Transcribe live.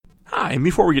and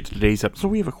before we get to today's episode,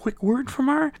 we have a quick word from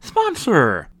our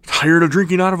sponsor. Tired of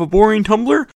drinking out of a boring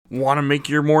tumbler? Want to make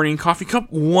your morning coffee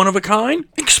cup one of a kind?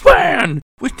 Expand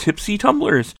with Tipsy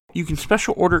Tumblers. You can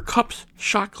special order cups,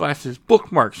 shot glasses,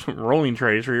 bookmarks, rolling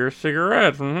trays for your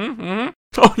cigarettes.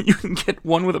 So you can get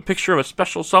one with a picture of a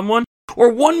special someone or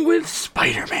one with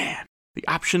Spider-Man. The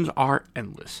options are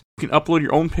endless. You can upload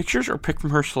your own pictures or pick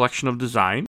from her selection of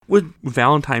design. With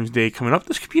Valentine's Day coming up,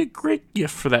 this could be a great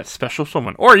gift for that special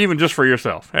someone, or even just for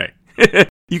yourself. Hey,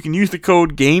 you can use the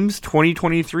code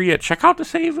GAMES2023 at checkout to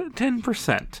save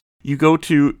 10%. You go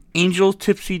to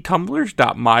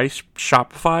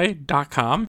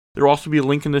angelstipsytumblers.myshopify.com. There will also be a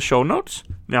link in the show notes.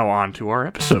 Now on to our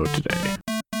episode today.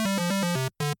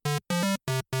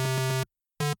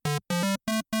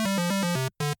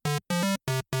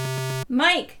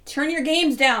 Mike, turn your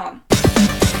games down.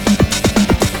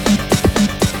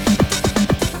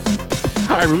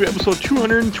 Hi, we're episode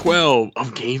 212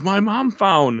 of Games My Mom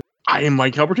Found. I am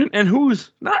Mike Helberton, and who's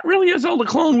not really a Zelda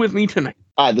clone with me tonight?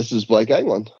 Hi, this is Blake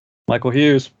England. Michael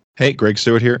Hughes. Hey, Greg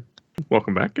Stewart here.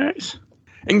 Welcome back, guys.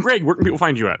 And Greg, where can people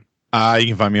find you at? You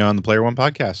can find me on the Player One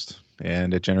podcast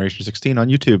and at Generation 16 on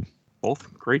YouTube.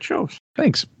 Both great shows.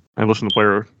 Thanks. I listen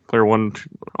to Player One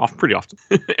pretty often,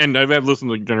 and I've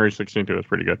listened to Generation 16 too. It's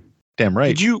pretty good. Damn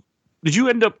right. Did you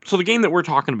end up? So the game that we're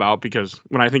talking about, because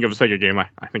when I think of a Sega game, I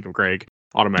think of Greg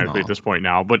automatically at this point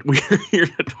now. But we're here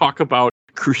to talk about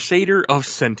Crusader of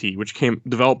Senti, which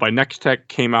developed by Nextech,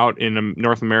 came out in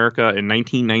North America in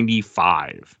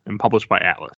 1995 and published by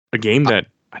Atlas. A game that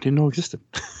I didn't know existed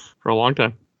for a long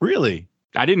time. Really?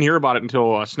 I didn't hear about it until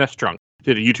SNES Drunk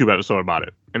did a YouTube episode about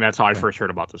it, and that's how I first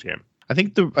heard about this game. I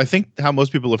think how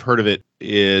most people have heard of it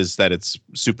is that it's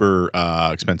super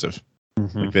expensive,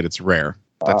 like that it's rare.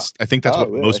 I think that's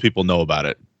what really? most people know about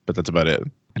it, but that's about it.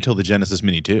 Until the Genesis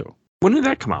Mini 2. When did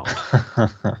that come out?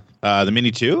 The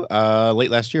Mini 2,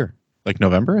 late last year, like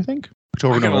November, I think.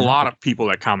 October, I got November. a lot of people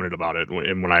that commented about it,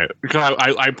 and because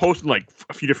I posted like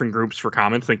a few different groups for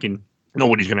comments, thinking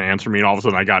nobody's gonna answer me, and all of a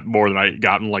sudden I got more than I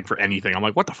gotten like for anything. I'm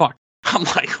like, what the fuck? I'm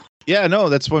like, yeah, no,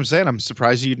 that's what I'm saying. I'm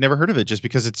surprised you'd never heard of it, just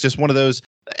because it's just one of those.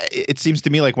 It seems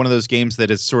to me like one of those games that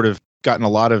has sort of gotten a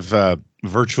lot of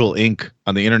virtual ink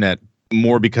on the internet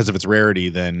more because of its rarity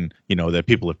than that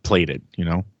people have played it.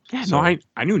 Yeah, so, no,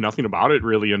 I knew nothing about it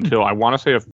really until I want to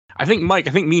say I think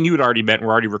me and you had already met and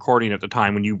were already recording at the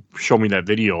time when you showed me that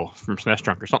video from SNES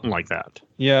Drunk or something like that.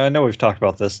 Yeah, I know we've talked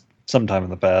about this sometime in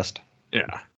the past.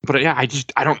 Yeah. But yeah,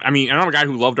 I'm a guy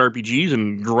who loved RPGs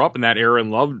and grew up in that era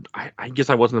and loved, I guess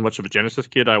I wasn't much of a Genesis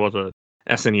kid. I was a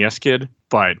SNES kid,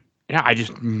 but yeah, I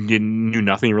just knew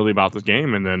nothing really about this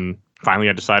game. And then finally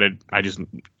I decided I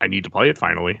need to play it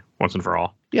finally, once and for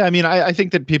all. Yeah, I mean, I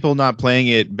think that people not playing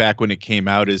it back when it came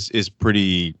out is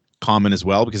pretty common as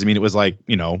well, because I mean, it was like,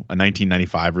 a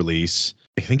 1995 release.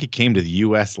 I think it came to the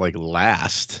US like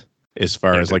last as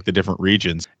far as like the different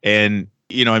regions. And,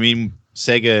 I mean,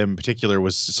 Sega in particular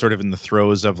was sort of in the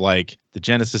throes of like the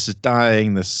Genesis is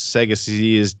dying, the Sega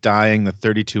CD is dying, the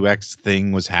 32X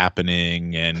thing was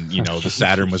happening, and the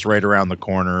Saturn was right around the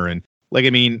corner. And like, I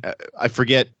mean, I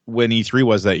forget when E3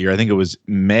 was that year. I think it was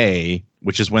May,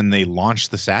 which is when they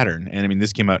launched the Saturn. And I mean,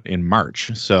 this came out in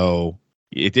March, so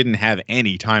it didn't have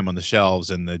any time on the shelves,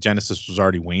 and the Genesis was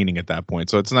already waning at that point.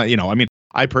 So it's not, I mean,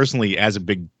 I personally, as a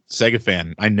big Sega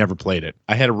fan, I never played it.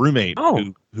 I had a roommate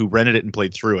who rented it and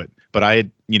played through it, but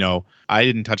I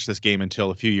didn't touch this game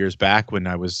until a few years back when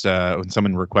I was when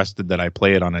someone requested that I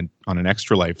play it on an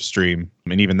Extra Life stream,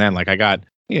 and even then, like I got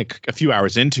a few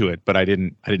hours into it, but I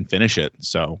didn't finish it.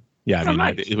 So yeah, I mean,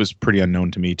 nice. It was pretty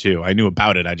unknown to me too. I knew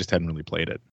about it, I just hadn't really played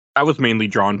it. I was mainly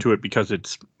drawn to it because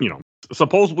it's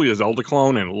supposedly a Zelda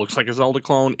clone, and it looks like a Zelda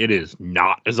clone. It is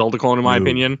not a Zelda clone in my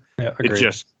opinion. Yeah, it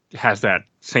just has that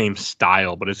same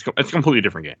style, but it's a completely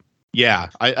different game. Yeah,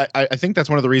 I think that's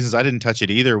one of the reasons I didn't touch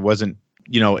it either. Wasn't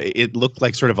it looked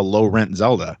like sort of a low rent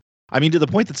Zelda. I mean, to the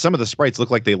point that some of the sprites look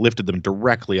like they lifted them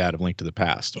directly out of Link to the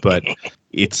Past. But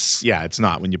it's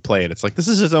not. When you play it, it's like this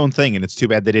is its own thing, and it's too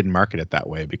bad they didn't market it that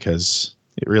way, because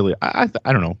it really I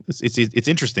don't know. It's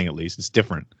interesting, at least it's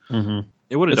different. Mm-hmm.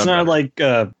 It would have. It's not like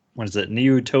what is it,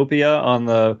 Neutopia on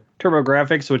the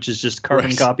TurboGrafx, which is just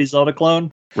carbon copy Zelda clone.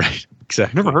 Right.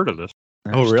 Exactly. I've never heard of this.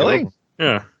 Oh, really?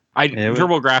 Yeah.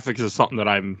 TurboGrafx is something that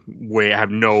I have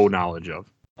no knowledge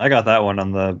of. I got that one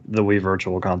on the Wii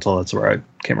Virtual Console. That's where I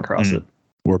came across it.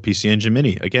 Or PC Engine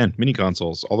Mini. Again, mini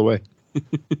consoles all the way.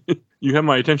 You have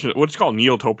my attention. What's it called?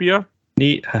 Neotopia?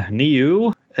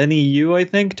 Neu? N-E-U, I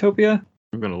think, Topia?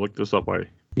 I'm going to look this up while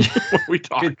we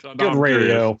talk. Good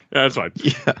radio. Yeah, that's fine.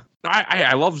 Yeah.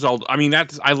 I love Zelda. I mean,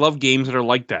 I love games that are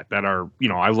like that. That are,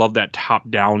 I love that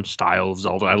top-down style of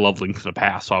Zelda. I love Link to the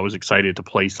Past, so I was excited to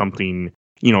play something,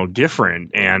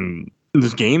 different. And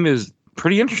this game is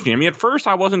pretty interesting. I mean, at first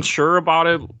I wasn't sure about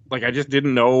it. Like, I just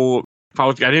didn't know if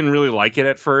I didn't really like it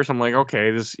at first. I'm like,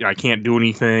 okay, I can't do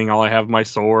anything. All I have is my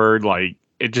sword. Like,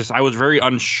 I was very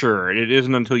unsure. And it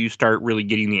isn't until you start really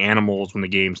getting the animals when the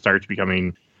game starts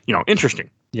becoming, interesting.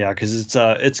 Yeah, because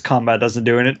its combat doesn't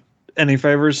do it any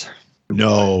favors.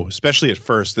 No, especially at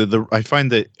first. I find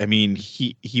that, I mean,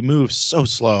 he moves so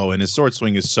slow and his sword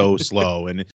swing is so slow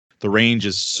and the range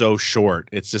is so short.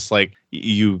 It's just like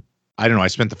I don't know. I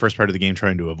spent the first part of the game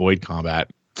trying to avoid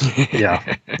combat. Yeah.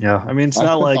 I mean, it's I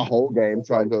not spent like the whole game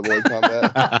trying to avoid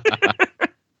combat.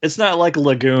 it's not like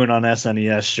Lagoon on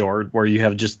SNES short where you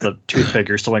have just the toothpick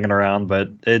you're swinging around, but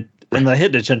and the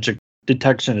hit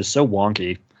detection is so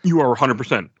wonky. You are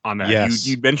 100% on that. Yes.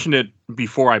 You mentioned it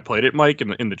before I played it, Mike,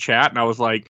 in the chat, and I was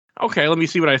like, okay, let me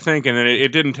see what I think. And then it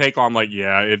didn't take on like,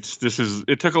 it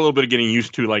took a little bit of getting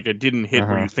used to, like, it didn't hit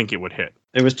where you think it would hit.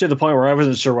 It was to the point where I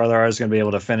wasn't sure whether I was going to be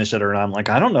able to finish it or not. I'm like,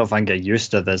 I don't know if I can get used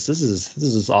to this. This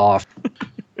is off.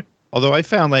 Although I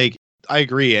found, like, I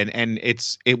agree, and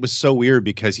it was so weird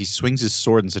because he swings his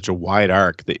sword in such a wide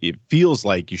arc that it feels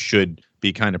like you should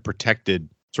be kind of protected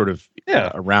sort of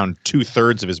around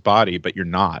 2/3 of his body, but you're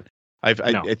not. I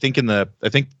think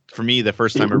for me the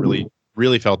first time I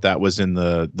really felt that was in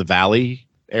the valley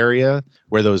area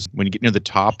where when you get near the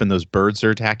top and those birds are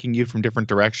attacking you from different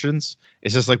directions.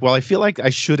 It's just like, well, I feel like I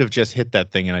should have just hit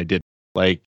that thing and I didn't.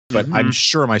 Like, but I'm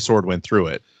sure my sword went through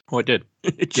it. Oh, it did.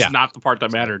 It's just not the part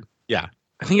that mattered. Yeah.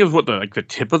 I think it was the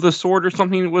tip of the sword or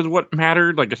something was what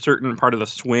mattered, like a certain part of the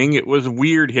swing. It was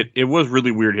weird hit. It was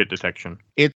really weird hit detection.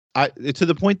 To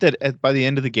the point that by the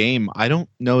end of the game, I don't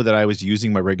know that I was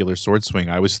using my regular sword swing.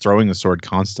 I was throwing the sword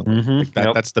constantly.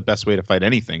 That's the best way to fight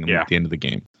anything at the end of the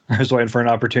game. I was waiting for an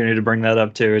opportunity to bring that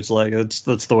up too. It's like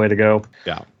that's the way to go.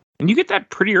 Yeah, and you get that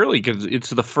pretty early because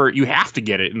it's the first. You have to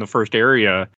get it in the first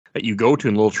area that you go to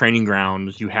in little training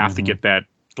grounds. You have to get that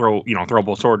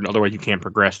throwable sword, and otherwise you can't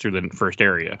progress through the first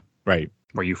area. Right,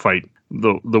 where you fight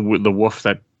the wolf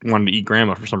that wanted to eat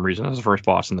grandma for some reason. That's the first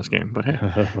boss in this game. But hey.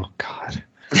 Oh God.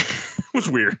 It was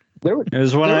weird. There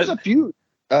was a few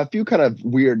kind of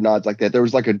weird nods like that. There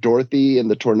was like a Dorothy and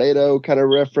the tornado kind of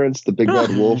reference, the big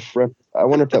bad wolf reference. I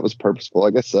wonder if that was purposeful.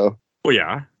 I guess so. Well,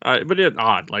 yeah, but it's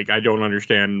odd. Like, I don't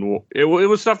understand. It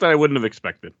was stuff that I wouldn't have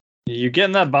expected. You get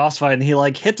in that boss fight and he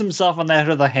like hits himself on the head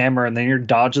with a hammer and then you're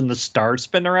dodging the star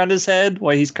spin around his head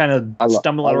while he's kind of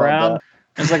stumbling around.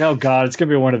 It's like, oh God, it's going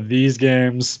to be one of these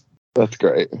games. That's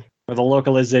great. Where the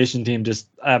localization team just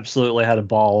absolutely had a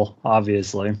ball,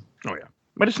 obviously. Oh, yeah.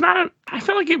 But it's not, I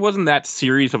feel like it wasn't that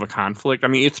serious of a conflict. I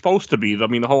mean, it's supposed to be. I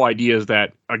mean, the whole idea is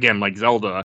that, again, like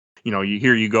Zelda,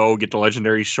 you go, get the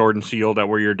legendary sword and shield that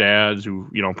were your dad's who,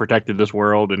 protected this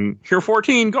world. And you're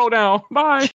 14, go now,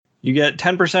 bye. You get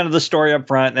 10% of the story up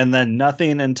front and then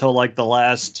nothing until like the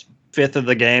last fifth of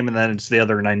the game. And then it's the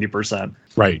other 90%.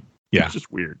 Right. Yeah. It's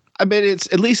just weird. I mean,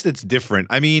 at least it's different.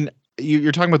 I mean,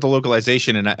 you're talking about the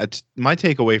localization, and my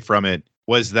takeaway from it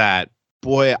was that,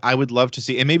 boy, I would love to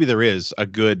see, and maybe there is a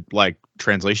good like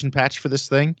translation patch for this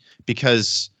thing,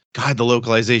 because God, the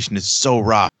localization is so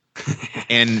rough.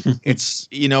 And it's,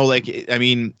 I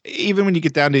mean, even when you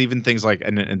get down to even things like,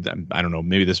 and I don't know,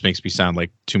 maybe this makes me sound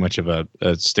like too much of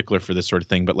a stickler for this sort of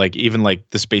thing, but like even like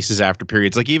the spaces after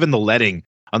periods, like even the leading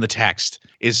on the text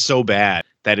is so bad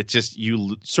that it just,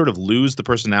 you sort of lose the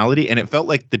personality. And it felt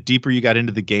like the deeper you got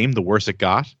into the game, the worse it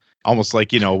got. Almost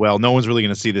like, well, no one's really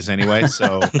going to see this anyway.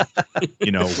 So,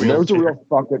 there was a real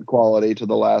fucking quality to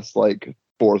the last like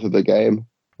fourth of the game.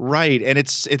 Right. And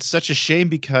it's such a shame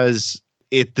because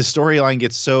the storyline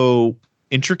gets so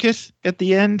intricate at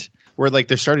the end where like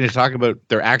they're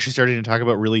actually starting to talk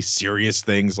about really serious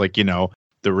things like,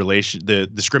 the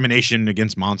discrimination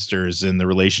against monsters and the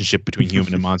relationship between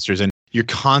human and monsters. And you're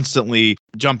constantly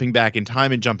jumping back in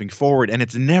time and jumping forward. And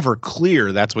it's never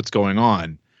clear that's what's going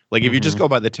on. Like, if you just go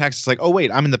by the text, it's like, oh,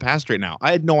 wait, I'm in the past right now.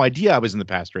 I had no idea I was in the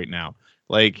past right now.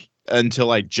 Like,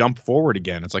 until I jump forward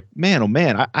again. It's like, man, oh,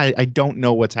 man, I don't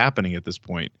know what's happening at this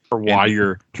point. Or why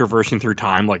you're traversing through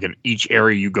time, like in each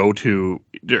area you go to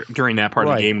during that part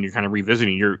of the game when you're kind of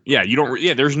revisiting.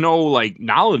 There's no, like,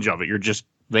 knowledge of it. You're just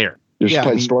there. You're just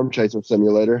playing Storm Chaser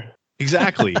Simulator.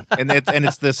 Exactly. and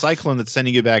it's the cyclone that's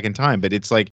sending you back in time. But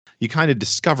it's like, you kind of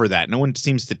discover that. No one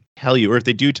seems to tell you, or if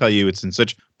they do tell you, it's in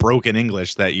such broken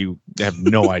English that you have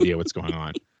no idea what's going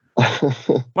on.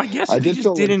 Well, I guess they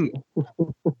just didn't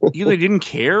either didn't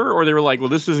care, or they were like, well,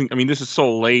 this is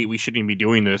so late, we shouldn't even be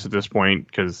doing this at this point,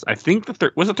 because I think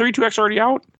was the 32X already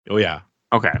out? Oh yeah.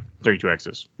 Okay,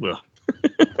 32Xs.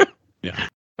 Ugh. Yeah.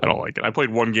 I don't like it. I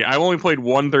played one game. I only played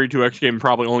one 32X game.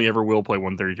 Probably only ever will play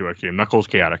one 32X game. Knuckles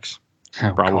Chaotix.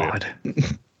 Oh, Probably God.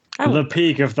 The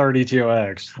peak of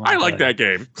 32X. I like that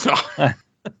game. So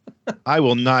I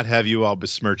will not have you all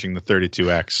besmirching the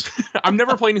 32X. I've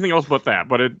never played anything else but that,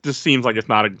 but it just seems like it's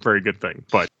not a very good thing.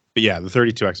 But yeah, the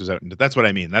 32X was out. That's what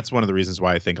I mean. That's one of the reasons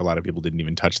why I think a lot of people didn't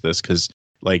even touch this, because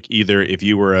like either if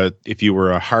you were a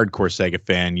hardcore Sega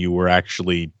fan, you were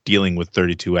actually dealing with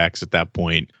 32X at that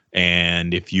point,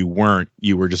 and if you weren't,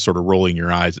 you were just sort of rolling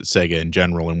your eyes at Sega in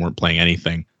general and weren't playing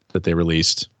anything that they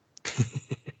released.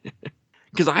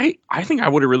 Because I think I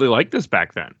would have really liked this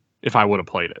back then if I would have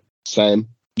played it. Same.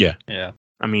 Yeah.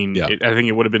 I mean, Yeah. I think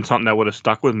it would have been something that would have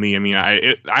stuck with me. I mean,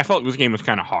 I felt this game was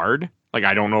kind of hard. Like,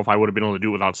 I don't know if I would have been able to do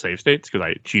it without save states because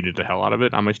I cheated the hell out of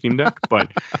it on my Steam Deck.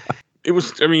 But it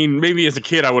was, I mean, maybe as a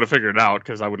kid I would have figured it out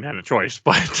because I wouldn't have had a choice.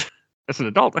 But as an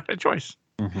adult, I had a choice.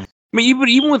 Mm-hmm. I mean,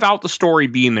 even without the story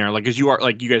being there, like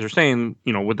you guys are saying,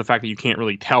 you know, with the fact that you can't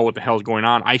really tell what the hell's going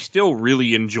on, I still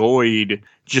really enjoyed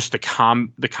just the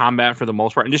combat for the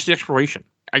most part and just the exploration.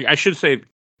 I should say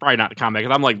probably not the combat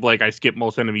because I'm like Blake, I skip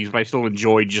most enemies, but I still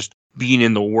enjoyed just being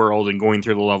in the world and going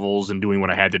through the levels and doing what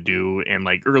I had to do. And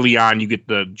like early on, you get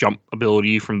the jump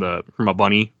ability from a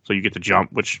bunny, so you get to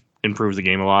jump, which improves the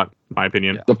game a lot, in my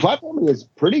opinion. Yeah. The platforming is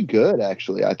pretty good,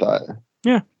 actually, I thought.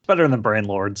 Yeah, Better than Brain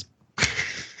Lords.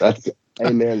 That's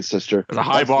amen, sister. it's a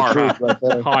high That's bar, the huh? truth right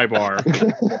there. High bar.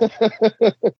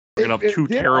 Bringing up two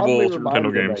did terrible oddly Super remind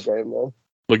Nintendo me of games, that game, though.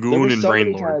 Lagoon There were and so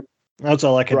Brain many Lord. That's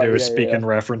all I can Right, do is yeah, speak yeah. in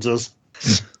references.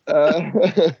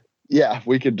 Yeah,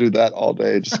 we could do that all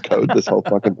day. Just code this whole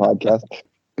fucking podcast.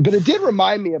 But it did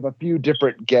remind me of a few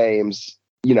different games,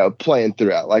 you know, playing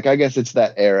throughout. Like, I guess it's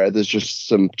that era. There's just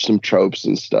some tropes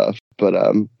and stuff. But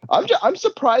I'm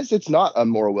surprised it's not a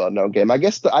more well-known game. I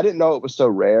guess I didn't know it was so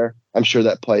rare. I'm sure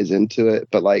that plays into it.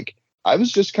 But like, I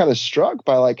was just kind of struck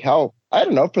by like how, I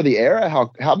don't know, for the era,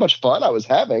 how much fun I was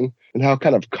having and how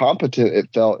kind of competent it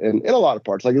felt in a lot of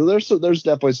parts. Like there's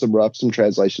definitely some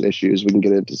translation issues. We can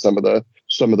get into some of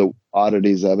the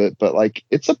oddities of it, but like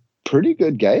it's a pretty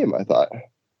good game, I thought.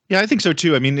 Yeah, I think so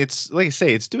too. I mean, it's like I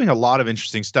say, it's doing a lot of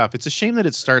interesting stuff. It's a shame that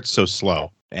it starts so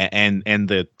slow, and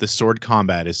the sword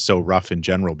combat is so rough in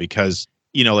general because,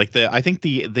 you know, like I think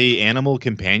the animal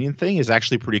companion thing is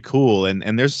actually pretty cool,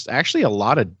 and there's actually a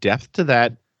lot of depth to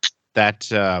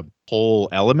that whole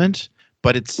element,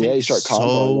 but it's you start so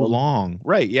comboing them. long,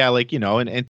 right? Yeah, like, you know,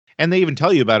 and they even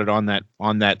tell you about it on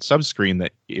that sub screen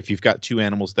that if you've got two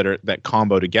animals that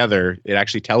combo together, it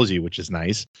actually tells you, which is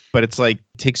nice. But it's like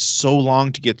it takes so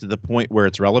long to get to the point where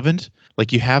it's relevant.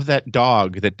 Like you have that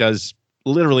dog that does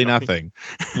literally nothing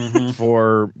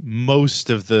for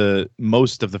most of the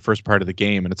first part of the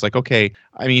game, and it's like, okay,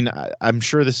 I mean, I'm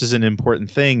sure this is an important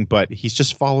thing, but he's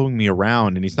just following me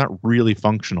around and he's not really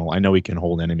functional. I know he can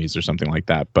hold enemies or something like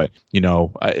that, but you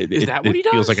know, Is that what he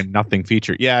feels does? like a nothing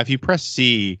feature. Yeah, if you press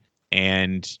C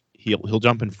and he'll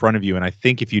jump in front of you, and I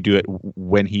think if you do it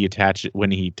when he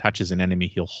touches an enemy,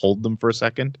 he'll hold them for a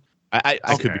second. I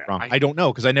could be Okay, wrong. I don't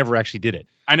know because I never actually did it.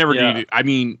 I never Yeah. did. I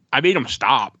mean, I made him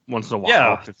stop once in a while.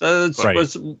 Yeah, Right.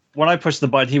 was when I pushed the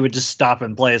button, he would just stop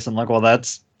in place. I'm like, well,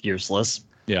 that's useless.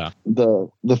 Yeah. The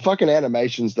fucking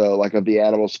animations though, like of the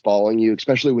animals following you,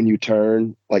 especially when you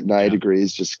turn like 90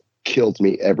 degrees, just killed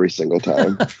me every single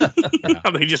time.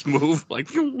 How they just move like.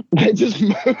 They just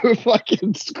move like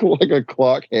it's like a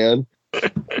clock hand.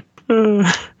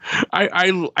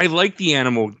 I like the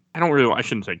animal. I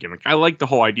shouldn't say gimmick. I like the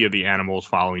whole idea of the animals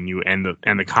following you and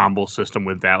the combo system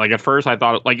with that. Like at first I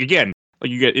thought, like again,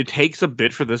 like it takes a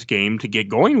bit for this game to get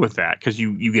going with that because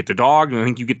you get the dog and I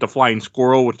think you get the flying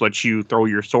squirrel, which lets you throw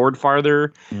your sword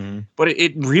farther. But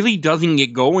it really doesn't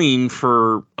get going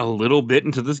for a little bit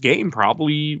into this game,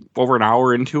 probably over an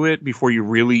hour into it before you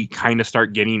really kind of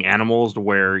start getting animals to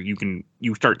where you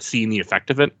start seeing the effect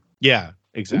of it. Yeah.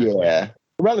 Exactly. Yeah.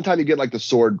 Around the time you get like the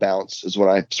sword bounce is when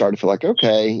I started to feel like,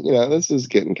 okay, you know, this is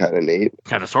getting kind of neat.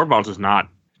 Yeah, the sword bounce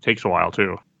takes a while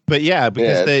too. But yeah,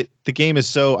 because the game is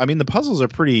so, I mean, the puzzles are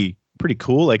pretty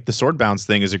cool. Like the sword bounce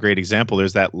thing is a great example.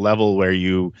 There's that level where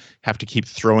you have to keep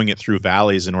throwing it through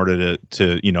valleys in order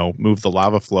to you know, move the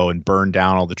lava flow and burn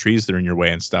down all the trees that are in your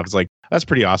way and stuff. It's like, that's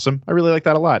pretty awesome. I really like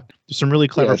that a lot. There's some really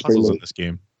clever puzzles in this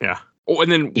game. Yeah. Oh,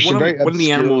 and then There's one some very of the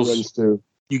obscure animals ones, too.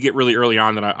 you get really early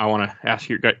on that I want to ask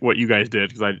you what you guys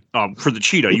did because for the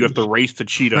cheetah you have to race the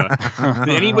cheetah. Did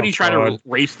anybody try to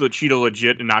race the cheetah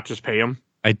legit and not just pay him?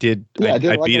 I did. Yeah, I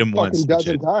did beat him once.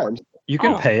 dozen times. You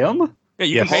can pay him? Yeah,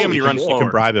 you can pay him and he runs You slower. can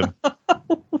bribe him.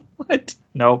 What?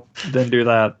 Nope, didn't do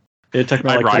that. It took me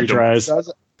I like 3 bribed him. tries.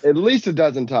 at least a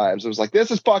dozen times. It was like,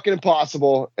 this is fucking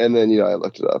impossible. And then, I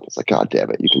looked it up. It's like, God damn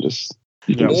it. You can just.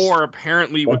 Or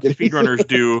apparently what speedrunners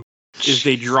do is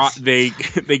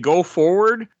they go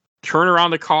forward, turn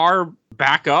around the car,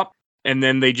 back up, and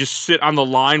then they just sit on the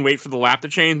line, wait for the lap to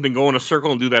change, then go in a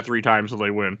circle and do that 3 times until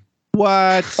they win.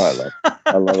 What?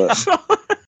 I love it. So,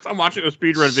 I'm watching a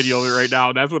speedrun video right now,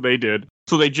 and that's what they did.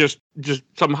 So they just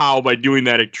somehow, by doing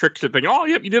that, it tricks it, thinking, oh,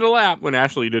 yep, you did a lap, when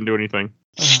actually you didn't do anything.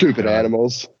 Stupid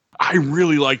animals. I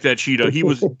really like that Cheetah. He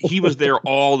was there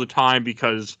all the time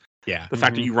because the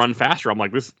fact that you run faster, I'm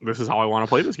like, this is how I want to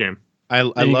play this game. I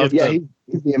love he's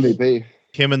the MVP.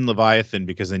 Him and Leviathan,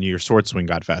 because then your sword swing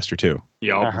got faster too.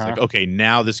 Yeah. It's like, okay,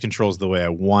 now this controls the way I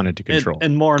wanted to control.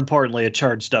 And more importantly, it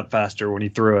charged up faster when he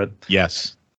threw it.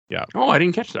 Yes. Yeah. Oh, I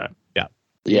didn't catch that. Yeah.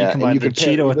 You combine the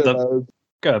Cheetah with the... Those.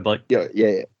 Go ahead, Blake.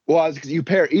 Yeah. Well, you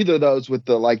pair either of those with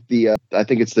the I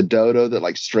think it's the dodo that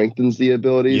like strengthens the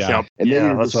abilities. Yeah. And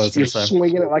then you're saying.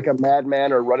 swinging it like a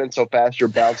madman or running so fast you're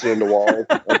bouncing into walls.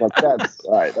 I was like, that's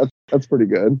all right. That's pretty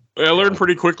good. I learned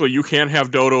pretty quickly you can't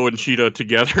have Dodo and Cheetah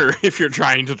together if you're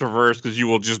trying to traverse because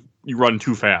you run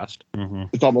too fast. Mm-hmm.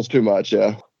 It's almost too much,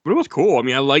 yeah. But it was cool.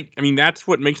 I mean, that's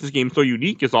what makes this game so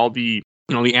unique is all the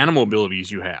the animal abilities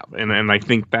you have, and I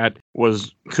think that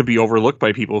could be overlooked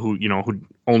by people who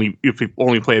if you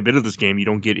only play a bit of this game, you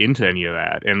don't get into any of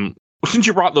that. And since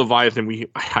you brought Leviathan,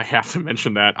 I have to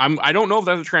mention that I don't know if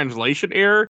that's a translation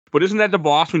error. But isn't that the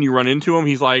boss when you run into him?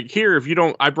 He's like, here, if you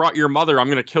don't, I brought your mother. I'm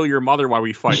going to kill your mother while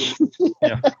we fight.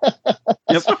 Yeah.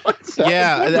 Yep.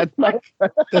 Yeah.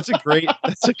 That's a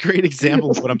great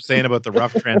example of what I'm saying about the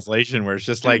rough translation, where it's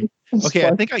just like, okay,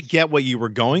 I think I get what you were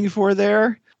going for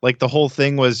there. Like the whole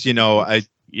thing was,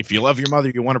 if you love your mother,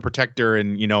 you want to protect her,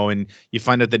 and you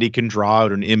find out that he can draw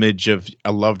out an image of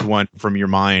a loved one from your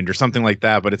mind or something like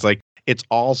that. But it's like, it's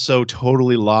also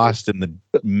totally lost in the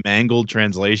mangled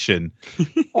translation.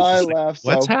 I laughed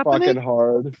so fucking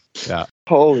hard. Yeah.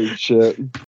 Holy shit.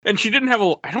 And she didn't have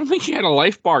I don't think she had a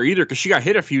life bar either because she got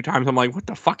hit a few times. I'm like, what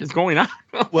the fuck is going on?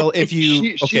 Well, if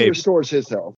you... She restores his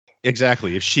health.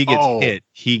 Exactly. If she gets hit,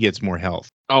 he gets more health.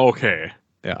 Oh, okay.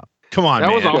 Yeah. Come on, that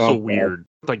man. Was also weird.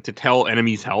 Like to tell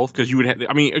enemies health because you would have...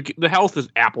 the health is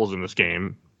apples in this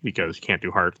game. Because you can't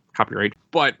do hard copyright.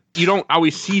 But you don't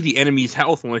always see the enemy's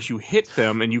health unless you hit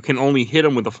them, and you can only hit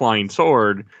them with a flying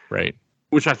sword. Right.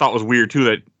 Which I thought was weird, too,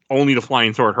 that only the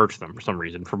flying sword hurts them for some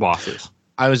reason, for bosses.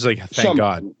 I was like, thank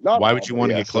God. Why would you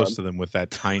want to get close to them with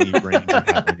that tiny range you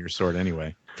have on your sword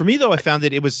anyway? For me, though, I found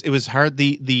that it was hard.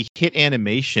 The hit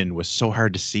animation was so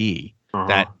hard to see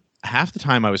that half the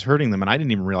time I was hurting them, and I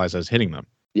didn't even realize I was hitting them.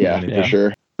 Yeah, for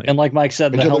sure. And like Mike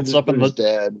said, the health's up in the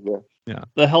dead. Yeah.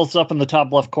 The health's up in the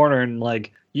top left corner, and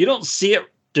like you don't see it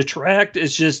detract. It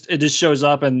just shows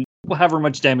up, and however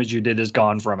much damage you did is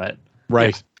gone from it.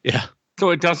 Right. Yeah. So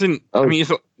it doesn't.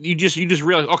 So you just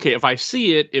realize, okay, if I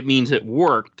see it, it means it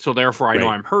worked. So therefore, I know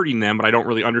I'm hurting them, but I don't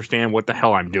really understand what the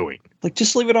hell I'm doing. Like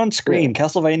just leave it on screen.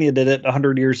 Castlevania did it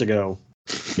 100 years ago.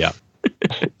 Yeah.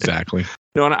 Exactly.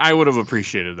 And I would have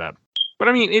appreciated that. But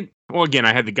again,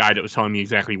 I had the guide that was telling me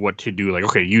exactly what to do. Like,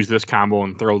 okay, use this combo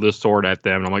and throw this sword at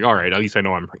them. And I'm like, all right, at least I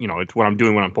know it's what I'm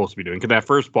doing, what I'm supposed to be doing. Because that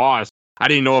first boss, I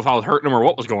didn't know if I was hurting him or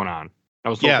what was going on. I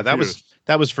was so confused.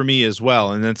 that was for me as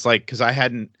well. And it's like, because I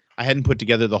hadn't put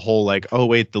together the whole like, oh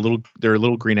wait, there are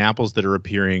little green apples that are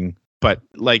appearing. But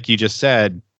like you just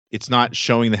said, it's not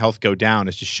showing the health go down.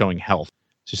 It's just showing health.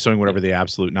 It's just showing whatever the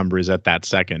absolute number is at that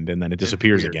second, and then it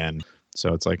disappears again.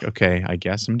 So it's like, okay, I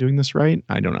guess I'm doing this right.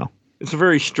 I don't know. It's a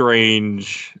very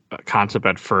strange concept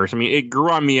at first. It grew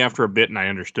on me after a bit, and I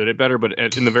understood it better. But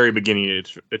in the very beginning,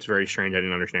 it's very strange. I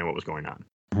didn't understand what was going on.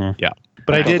 Mm-hmm. Yeah,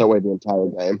 but I did that way the entire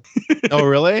game. Oh,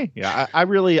 really? Yeah, I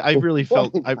really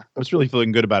felt I was really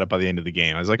feeling good about it by the end of the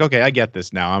game. I was like, okay, I get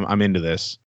this now. I'm into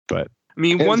this. But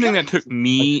one thing that took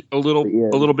me a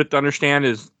little bit to understand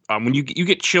is when you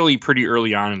get Chili pretty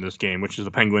early on in this game, which is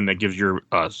the penguin that gives your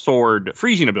sword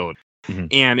freezing ability. Mm-hmm.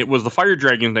 And it was the fire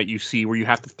dragon that you see where you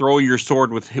have to throw your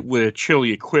sword with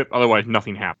Chili equipped, otherwise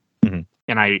nothing happens. Mm-hmm.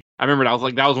 And I remember that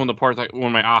was one of the parts, like one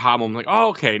of my aha moments, like, oh,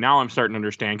 okay, now I'm starting to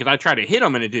understand. Because I tried to hit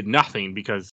him and it did nothing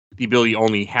because the ability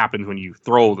only happens when you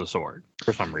throw the sword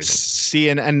for some reason. See,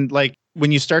 and like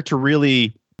when you start to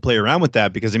really play around with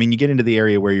that, because you get into the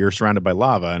area where you're surrounded by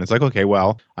lava, and it's like, okay,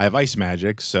 well, I have ice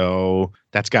magic, so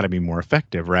that's got to be more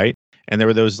effective, right? And there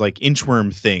were those like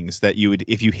inchworm things that you would,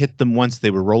 if you hit them once,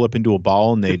 they would roll up into a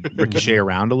ball and they'd ricochet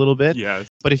around a little bit. Yes.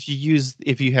 But if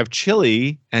you have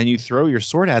Chili and you throw your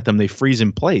sword at them, they freeze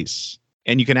in place,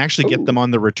 and you can actually get them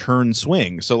on the return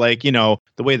swing. So like, the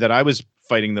way that I was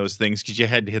fighting those things, because you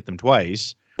had to hit them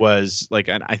twice, was like,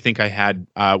 and I think I had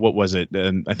what was it?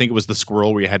 I think it was the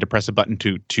squirrel where you had to press a button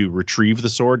to retrieve the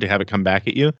sword to have it come back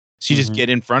at you. So you just get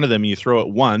in front of them and you throw it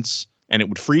once and it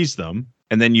would freeze them.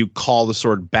 And then you call the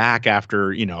sword back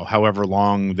after, however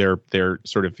long their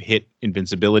sort of hit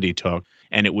invincibility took,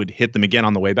 and it would hit them again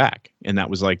on the way back. And that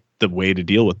was like the way to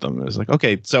deal with them. It was like,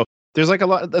 okay, so there's like a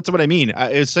lot. That's what I mean.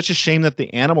 It's such a shame that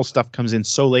the animal stuff comes in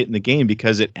so late in the game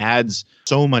because it adds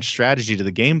so much strategy to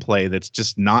the gameplay that's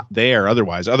just not there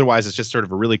otherwise. Otherwise, it's just sort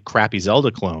of a really crappy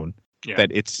Zelda clone. Yeah.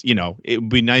 That it's, it would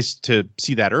be nice to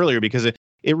see that earlier because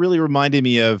it really reminded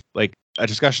me of like a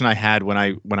discussion I had when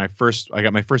I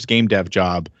got my first game dev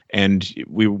job, and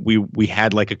we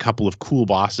had like a couple of cool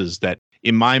bosses that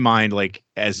in my mind, like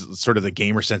as sort of the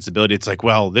gamer sensibility, it's like,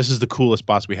 well, this is the coolest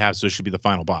boss we have, so it should be the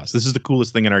final boss. This is the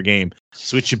coolest thing in our game,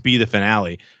 so it should be the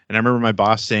finale. And I remember my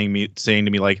boss saying to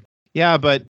me like, yeah,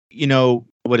 but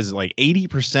what is it, like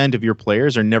 80% of your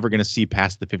players are never going to see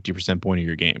past the 50% point of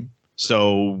your game.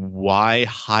 So why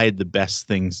hide the best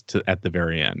things at the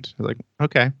very end? I was like,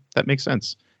 okay, that makes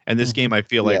sense. And this game, I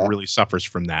feel like, really suffers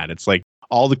from that. It's like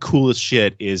all the coolest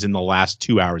shit is in the last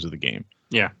 2 hours of the game.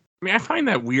 Yeah. I mean, I find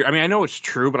that weird. I mean, I know it's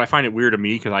true, but I find it weird to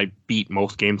me because I beat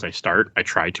most games I start. I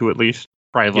try to, at least.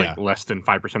 Probably like less than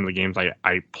 5% of the games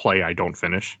I play, I don't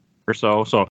finish or so.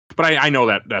 But I know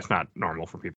that that's not normal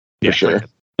for people. For sure.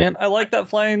 And I like that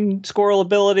flying squirrel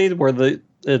ability where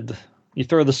you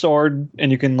throw the sword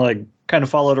and you can like kind of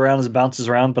follow it around as it bounces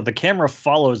around, but the camera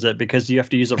follows it because you have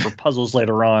to use it for puzzles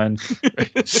later on.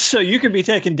 So you could be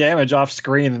taking damage off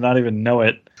screen and not even know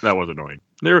it. That was annoying.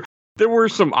 There were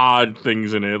some odd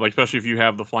things in it, like especially if you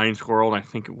have the flying squirrel, and I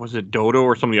think was it Dodo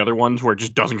or some of the other ones where it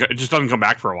just doesn't come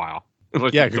back for a while.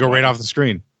 Like, it could go right off the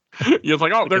screen. You're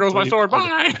like, oh, there goes my sword.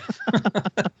 Bye.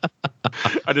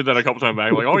 I did that a couple times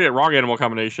back. Like, oh yeah, wrong animal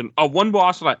combination. One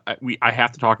boss that I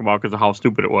have to talk about because of how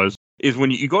stupid it was is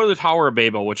when you go to the Tower of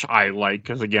Babel, which I like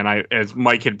because again, as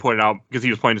Mike had pointed out because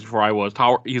he was playing this before I was.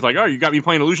 He's like, oh, you got me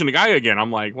playing Illusion of Gaia again.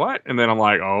 I'm like, what? And then I'm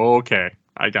like, oh, okay,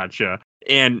 I gotcha.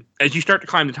 And as you start to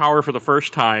climb the tower for the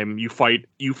first time, you fight.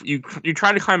 You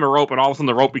try to climb a rope, and all of a sudden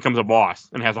the rope becomes a boss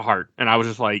and has a heart. And I was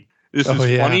just like, this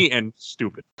is funny and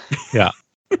stupid. Yeah.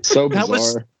 So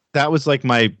bizarre. That was like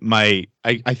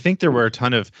I think there were a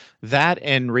ton of that,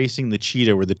 and racing the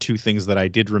cheetah were the two things that I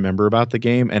did remember about the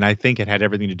game. And I think it had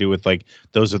everything to do with like,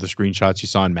 those are the screenshots you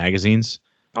saw in magazines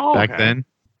back then,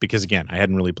 because again, I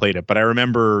hadn't really played it, but I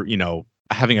remember,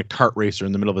 having a kart racer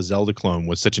in the middle of a Zelda clone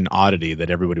was such an oddity that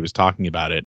everybody was talking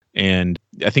about it. And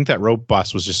I think that rope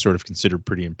boss was just sort of considered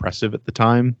pretty impressive at the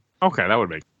time. Okay. That would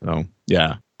make sense. So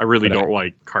yeah, I really don't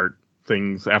like kart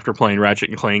things after playing Ratchet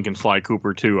and Clank and Sly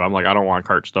Cooper too. I'm like, I don't want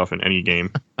kart stuff in any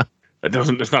game.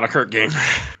 It's not a kart game.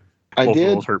 I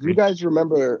did. You guys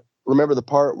remember the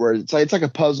part where it's like a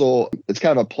puzzle. It's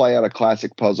kind of a play on a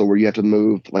classic puzzle where you have to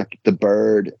move like the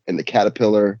bird and the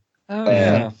caterpillar. Oh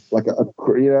yeah. Like when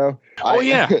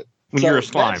you're a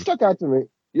slime. That stuck out to me.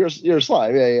 You're a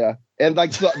slime. Yeah. And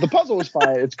like the puzzle was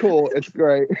fine. It's cool. It's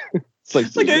great.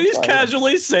 It's like you just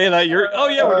casually say that you're a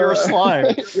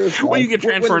slime. You're a slime. Well, you get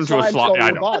transferred into a slime.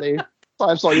 I know.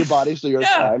 Slime's on your body, so you're a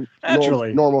slime.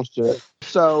 Naturally. Normal shit.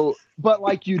 So, but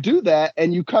like you do that,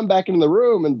 and you come back into the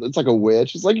room, and it's like a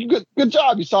witch. It's like, good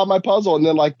job, you solved my puzzle. And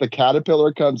then like the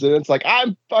caterpillar comes in. It's like,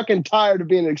 I'm fucking tired of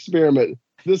being an experiment.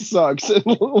 This sucks, and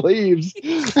leaves.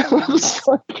 It's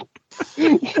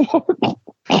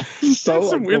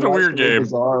a weird game.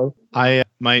 Bizarre. I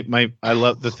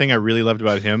love the thing I really loved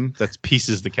about him. That's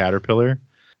Pieces the caterpillar.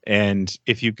 And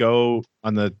if you go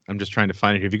on I'm just trying to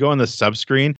find it. If you go on the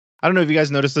subscreen, I don't know if you guys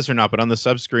noticed this or not, but on the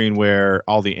subscreen where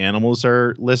all the animals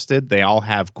are listed, they all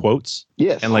have quotes.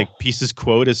 Yes. And like Pieces'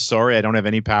 quote is, "Sorry, I don't have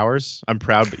any powers. I'm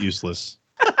proud but useless."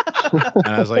 And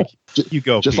I was like, you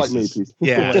go, just Pieces. Like me, Pieces.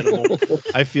 Yeah.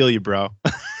 I feel you, bro.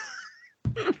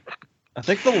 I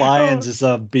think the lions is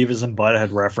a Beavis and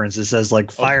Butthead reference. It says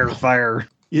like fire.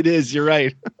 It is. You're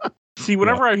right. See,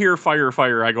 whenever I hear fire,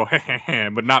 I go, heh,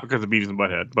 but not because of Beavis and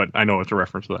Butthead. But I know it's a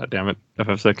reference to that. Damn it,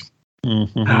 FF6.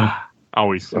 Mm-hmm.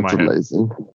 Always in my head. Amazing.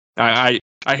 I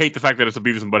hate the fact that it's a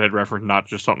Beavis and Butthead reference, not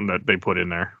just something that they put in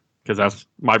there, because that's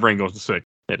my brain goes to sick.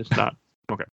 It is not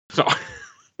okay. So,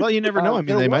 well, you never know. I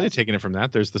mean, they might have taken it from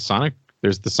that. There's the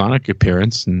Sonic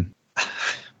appearance, and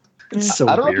it's so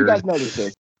I don't weird. know if you guys noticed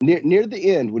this. Near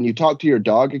the end, when you talk to your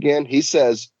dog again, he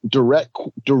says direct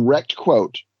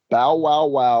quote, "Bow wow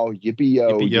wow, yippee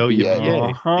yo, yippee yay."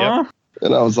 Uh-huh. Yep.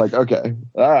 And I was like, okay,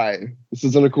 all right, this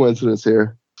isn't a coincidence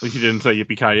here. At least you didn't say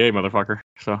yippee ki yay, motherfucker.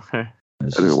 So hey,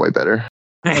 that is way better.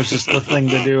 It's just the thing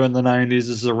to do in the 90s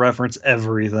is to reference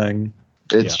everything.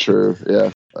 It's true.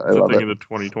 Yeah, I love it. In the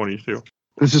 2020s too.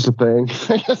 It's just a thing.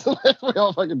 I guess we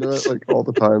all fucking do it like all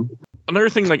the time. Another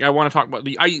thing, like I want to talk about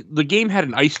the game had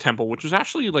an ice temple, which was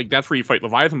actually like that's where you fight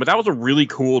Leviathan, but that was a really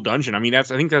cool dungeon. I mean, I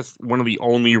think that's one of the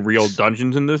only real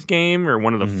dungeons in this game, or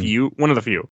one of the few.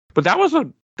 But that was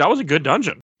a good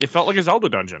dungeon. It felt like a Zelda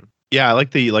dungeon. Yeah, I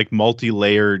like the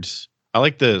multi-layered. I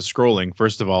like the scrolling,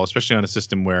 first of all, especially on a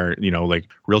system where, like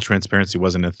real transparency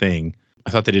wasn't a thing. I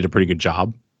thought they did a pretty good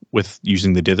job with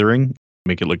using the dithering,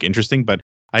 make it look interesting. But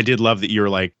I did love that you were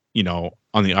like,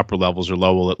 on the upper levels or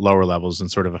lower levels and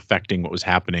sort of affecting what was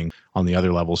happening on the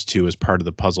other levels too as part of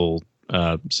the puzzle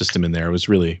system in there. It was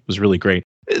really great.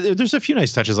 There's a few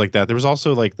nice touches like that. There was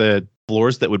also like the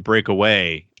floors that would break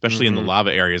away, especially in the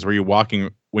lava areas where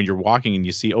when you're walking and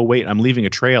you see, oh wait, I'm leaving a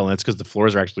trail, and it's because the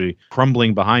floors are actually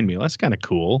crumbling behind me. Well, that's kind of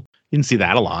cool. You didn't see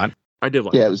that a lot. I did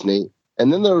like it was neat.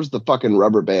 And then there was the fucking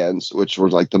rubber bands, which were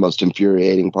like the most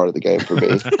infuriating part of the game for me.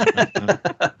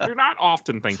 They're not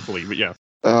often, thankfully, but yeah.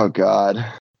 Oh God.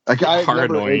 Like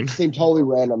annoying. It seemed totally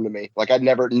random to me. Like I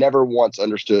never once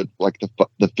understood like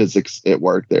the physics at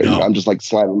work there. No. I'm just like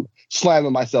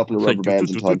slamming myself into rubber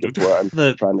bands until I get to where I'm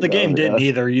trying to the go. game didn't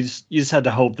either. You just had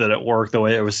to hope that it worked the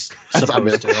way it was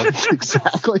supposed to. That's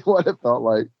exactly what it felt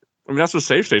like. I mean, that's what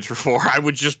save states are for. I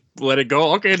would just let it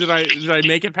go. Okay, did I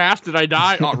make it past? Did I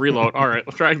die? Oh, reload. All right,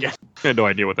 let's try again. I had no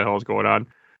idea what the hell was going on.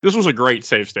 This was a great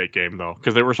save state game, though,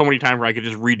 because there were so many times where I could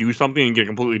just redo something and get a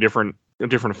completely different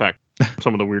effect.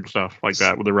 Some of the weird stuff like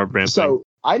that with the rubber band thing.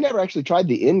 I never actually tried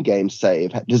the in-game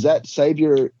save. Does that save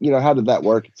your, how did that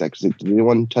work exactly? Did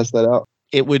anyone test that out?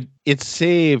 It's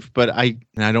saved, but I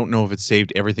don't know if it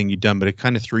saved everything you've done, but it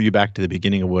kind of threw you back to the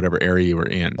beginning of whatever area you were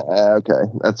in. Okay,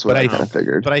 that's what I kind of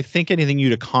figured. But I think anything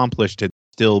you'd accomplished had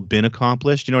still been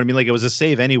accomplished. You know what I mean? Like it was a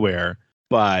save anywhere,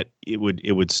 but it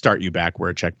would start you back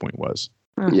where a checkpoint was.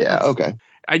 Yeah. Okay.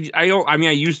 I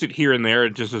used it here and there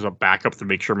just as a backup to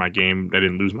make sure I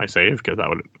didn't lose my save, because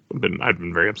I'd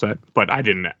been very upset. But I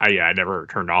didn't. I never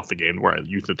turned off the game where I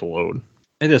used it to load.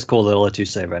 It is cool that it'll let you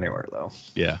save anywhere, though.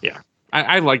 Yeah. Yeah.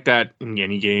 I like that in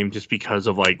any game just because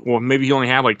of maybe you only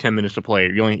have 10 minutes to play.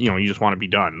 You only, you just want to be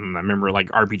done. And I remember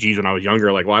RPGs when I was younger,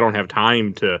 I don't have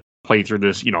time to play through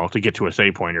this, to get to a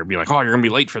save point, or be like, oh, you're going to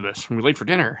be late for this. I'm going to be late for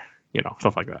dinner,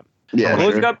 stuff like that. Yeah.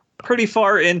 Well, we've got pretty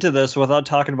far into this without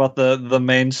talking about the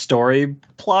main story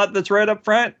plot that's right up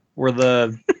front, where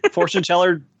the fortune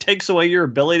teller takes away your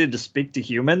ability to speak to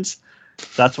humans.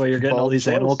 That's why you're getting all these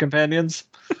animal companions.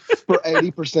 For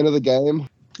 80% of the game.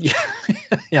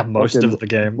 Yeah, most of the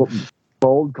game.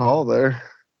 Bold call there.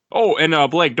 Oh,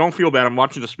 and Blake, don't feel bad. I'm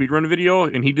watching the speedrun video,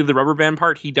 and he did the rubber band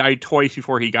part. He died twice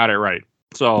before he got it right.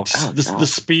 So the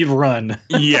speed run.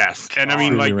 Yes, and I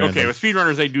mean, Really okay, random. with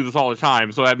speedrunners they do this all the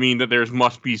time, so that means that there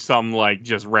must be some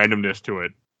just randomness to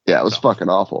it. Yeah, it was fucking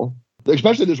awful.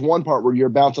 Especially this one part where you're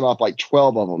bouncing off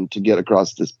 12 of them to get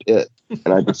across this pit,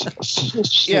 and I just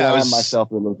slammed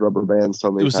myself in those rubber bands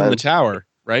so many It was times. in the tower,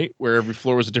 right? Where every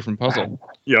floor was a different puzzle.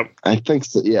 Yep. I think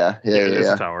so. Yeah. It's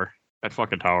a tower. That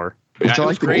fucking tower. It's Yeah, it like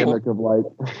was the great. gimmick of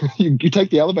you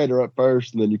take the elevator up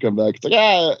first and then you come back. It's like,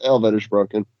 elevator's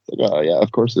broken. It's like, oh yeah,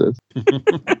 of course it is.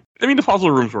 I mean, the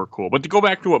puzzle rooms were cool, but to go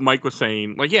back to what Mike was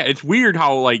saying, it's weird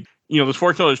how this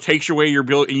fortune teller takes away your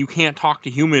ability, and you can't talk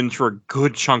to humans for a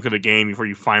good chunk of the game before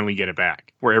you finally get it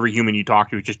back. Where every human you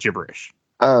talk to is just gibberish.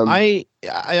 I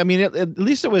mean, at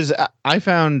least it was. I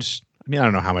found. I mean, I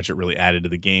don't know how much it really added to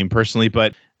the game personally,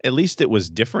 but at least it was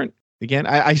different. Again,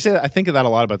 I think of that a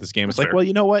lot about this game. It's Fair. like, well,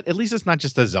 you know what? At least it's not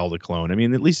just a Zelda clone. I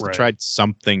mean, at least it tried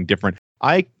something different.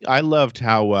 I loved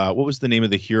how what was the name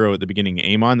of the hero at the beginning?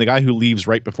 Amon, the guy who leaves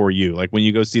right before you, like when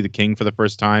you go see the king for the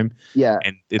first time. Yeah,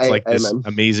 and it's like this Amon.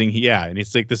 amazing, and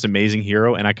it's like this amazing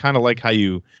hero. And I kind of like how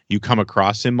you come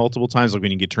across him multiple times, like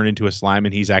when you get turned into a slime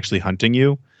and he's actually hunting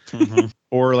you,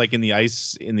 or like in the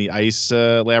ice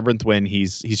labyrinth when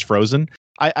he's frozen.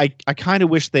 I kind of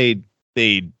wish they'd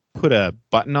put a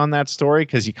button on that story,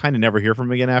 because you kind of never hear from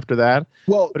him again after that.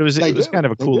 Well, but it was kind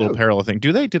of a cool little parallel thing.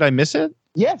 Do they? Did I miss it?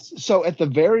 Yes. So at the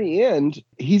very end,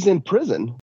 he's in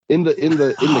prison in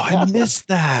the I castle. missed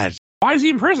that. Why is he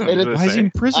in prison? And Did it Why is he say? in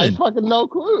I prison? fucking no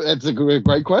clue. It's a great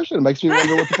question. It makes me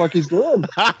wonder what the fuck he's doing He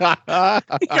got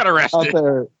out arrested.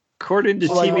 there. According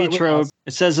to Like, TV trope,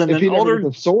 it says in If he an never older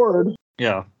took the sword,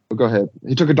 yeah. go ahead.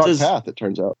 He took a dark Says- path. It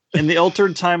turns out. In the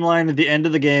altered timeline at the end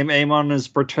of the game, Amon is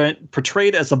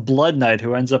portrayed as a blood knight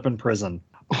who ends up in prison.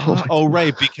 Oh,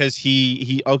 right, because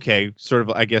he okay, sort of.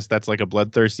 I guess that's like a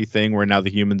bloodthirsty thing where now the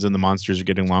humans and the monsters are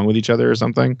getting along with each other or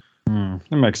something. That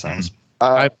makes sense.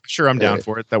 I'm sure I'm down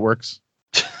for it. That works.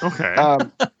 Okay.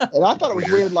 And I thought it was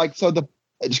weird.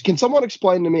 Can someone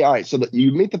explain to me? All right, so that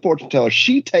you meet the fortune teller,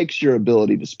 she takes your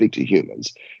ability to speak to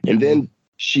humans, and then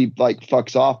she like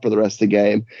fucks off for the rest of the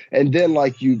game. And then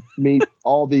like you meet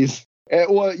all these.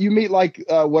 Well, you meet like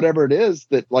whatever it is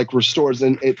that like restores,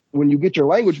 and it when you get your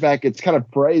language back, it's kind of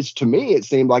phrased to me. It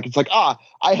seemed like it's like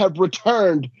I have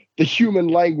returned the human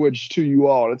language to you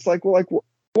all. And it's like, well, like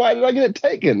why did I get it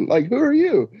taken? Like, who are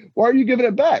you? Why are you giving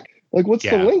it back? Like, what's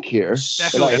the link here?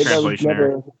 Definitely a translation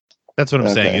error. That's what I'm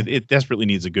saying. It desperately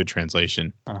needs a good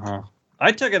translation.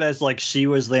 I took it as like she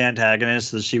was the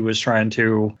antagonist, that she was trying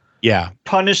to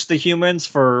punish the humans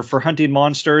for hunting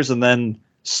monsters, and then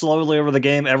slowly over the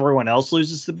game, everyone else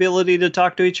loses the ability to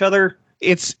talk to each other.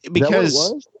 It's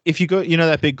because if you go,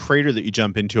 that big crater that you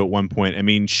jump into at one point, I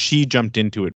mean, she jumped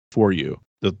into it for you.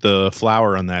 The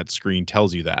flower on that screen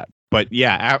tells you that. But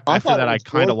yeah, after that, I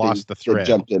kind of lost the thread.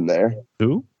 Jumped in there.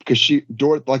 Who? Because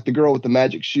Dorothy, like the girl with the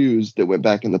magic shoes that went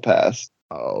back in the past.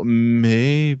 Oh,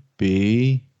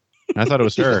 maybe. I thought it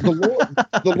was her.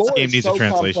 The lore is so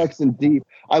complex and deep.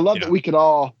 I love that we could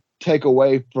all take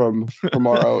away from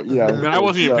our own. I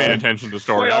wasn't even paying attention to the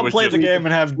story. We all play the game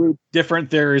and have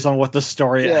different theories on what the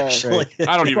story actually is.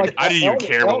 I didn't even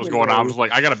care what was going on. I was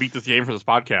like, I got to beat this game for this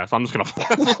podcast. I'm just gonna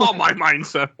follow my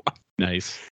mindset.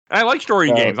 Nice. And I like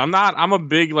story games. I'm a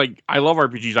big I love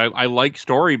RPGs. I like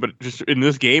story, but just in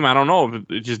this game, I don't know.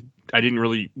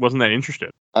 Wasn't that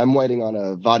interested. I'm waiting on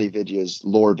a VodiVidya's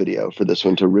lore video for this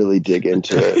one to really dig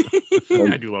into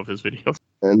it. I do love his videos.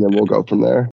 And then we'll go from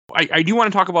there. I do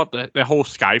want to talk about the whole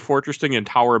Sky Fortress thing in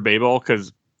Tower of Babel,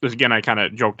 because this, again, I kind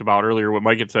of joked about earlier what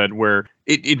Mike had said, where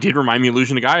it did remind me of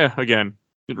Illusion of Gaia again.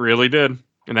 It really did.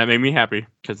 And that made me happy,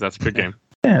 because that's a good game.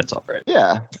 Yeah, it's all right.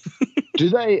 Yeah. Do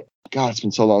they... God, it's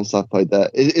been so long since I've played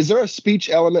that. Is there a speech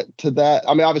element to that?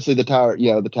 I mean, obviously the tower,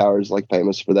 the tower is like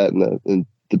famous for that in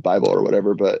the Bible or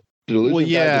whatever, but did Illusion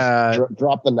just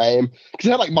drop the name? Because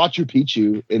it had like Machu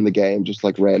Picchu in the game, just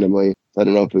like randomly. I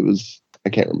don't know if it was, I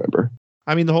can't remember.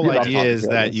 I mean, the whole idea is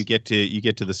that you get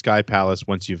to the Sky Palace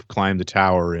once you've climbed the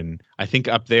tower, and I think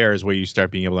up there is where you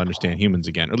start being able to understand humans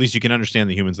again. Or at least you can understand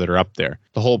the humans that are up there.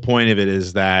 The whole point of it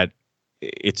is that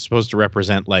it's supposed to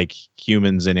represent like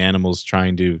humans and animals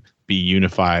trying to be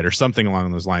unified or something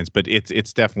along those lines. But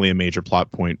it's definitely a major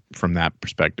plot point from that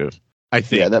perspective, I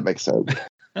think. Yeah, that makes sense.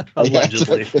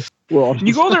 Allegedly.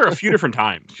 You go there a few different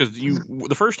times, because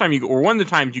the first time one of the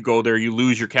times you go there, you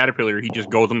lose your caterpillar. He just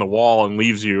goes on the wall and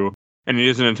leaves you. And it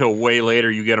isn't until way later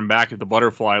you get him back at the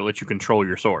butterfly that lets you control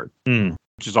your sword.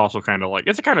 Which is also kind of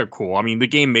it's kind of cool. I mean, the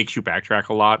game makes you backtrack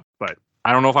a lot, but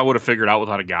I don't know if I would have figured out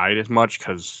without a guide as much,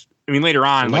 because I mean, later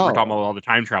on, we're talking about all the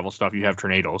time travel stuff, you have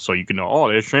tornadoes, so you can know,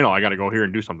 there's a tornado, I got to go here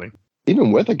and do something.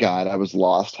 Even with a guide, I was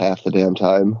lost half the damn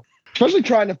time. Especially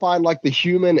trying to find like the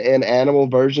human and animal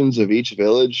versions of each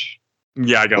village.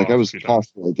 Yeah, I was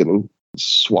constantly getting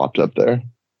swapped up there.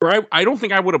 I don't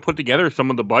think I would have put together some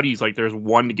of the buddies. Like, there's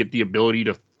one to get the ability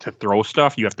to throw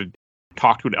stuff. You have to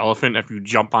talk to an elephant after you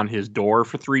jump on his door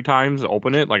for 3 times to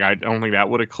open it. Like, I don't think that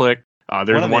would have clicked.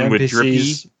 There's one with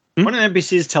Drippy. One of the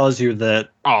NPCs tells you that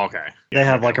they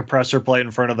have like a pressure plate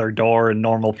in front of their door, and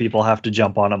normal people have to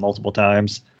jump on it multiple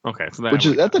times. Okay, so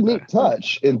that's a neat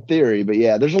touch in theory, but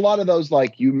yeah, there's a lot of those,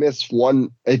 like, you miss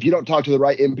one if you don't talk to the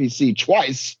right NPC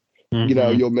twice,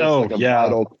 you'll miss a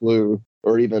vital clue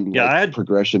or even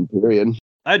progression period.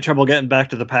 I had trouble getting back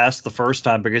to the past the first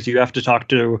time because you have to talk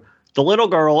to the little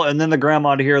girl and then the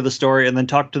grandma to hear the story, and then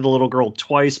talk to the little girl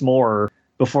twice more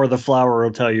before the flower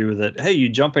will tell you that, hey, you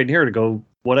jump in here to go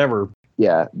whatever.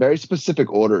 Yeah, very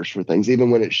specific orders for things, even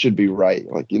when it should be right.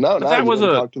 Like, that was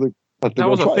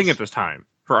a thing at this time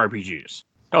for RPGs.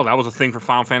 Oh, that was a thing for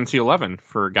Final Fantasy XI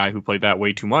for a guy who played that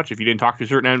way too much. If you didn't talk to a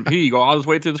certain NPC, you go all this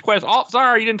way through this quest. Oh,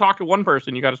 sorry, you didn't talk to one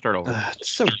person. You got to start over.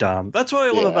 It's so dumb. That's what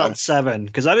I love about 7,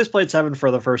 because I just played 7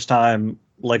 for the first time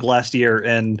like last year,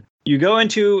 and you go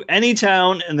into any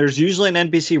town, and there's usually an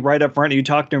NPC right up front. And you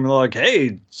talk to him, and they're like,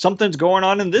 hey, something's going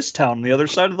on in this town on the other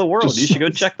side of the world. You should go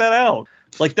check that out.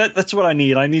 Like, that's what I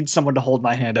need. I need someone to hold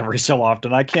my hand every so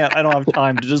often. I don't have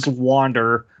time to just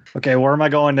wander. Okay, where am I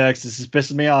going next? This is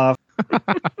pissing me off.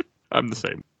 I'm the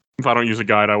same. If I don't use a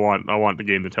guide, I want the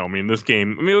game to tell me. In this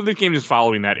game, this game is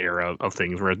following that era of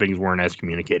things where things weren't as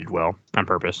communicated well on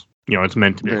purpose. It's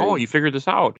meant to be, you figured this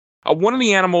out. One of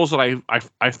the animals that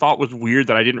I thought was weird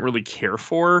that I didn't really care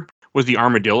for was the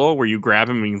armadillo, where you grab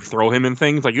him and you throw him in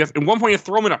things. Like, at one point you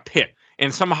throw him in a pit,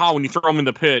 and somehow when you throw him in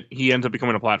the pit, he ends up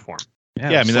becoming a platform.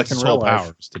 Yeah, I mean, that's his whole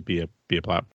power, is to be a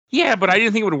platform. Yeah, but I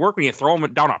didn't think it would work when you throw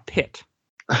him down a pit.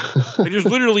 There's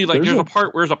literally there's a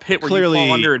part where there's a pit where you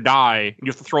fall under and die, and you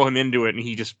have to throw him into it, and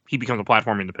he becomes a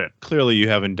platform in the pit. Clearly, you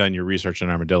haven't done your research on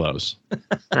armadillos.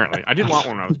 Apparently, I didn't want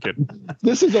one when I was a kid.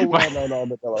 This is a well-known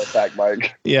armadillo fact,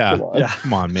 Mike. Yeah,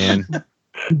 come on, man.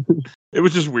 It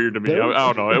was just weird to me. I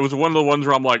don't know. It was one of the ones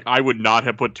where I'm like, I would not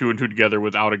have put 2 and 2 together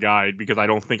without a guide because I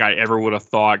don't think I ever would have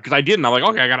thought. Because I didn't. I'm like,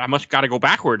 okay, I must got to go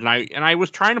backwards. And I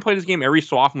was trying to play this game every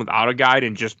so often without a guide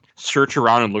and just search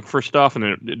around and look for stuff. And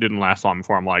it didn't last long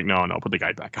before I'm like, no, put the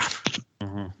guide back on.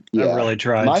 Mm-hmm. Yeah. I really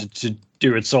tried to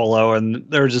do it solo, and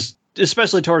there were just,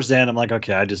 especially towards the end, I'm like,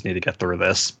 okay, I just need to get through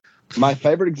this. My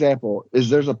favorite example is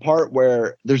there's a part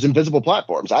where there's invisible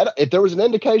platforms. If there was an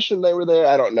indication they were there,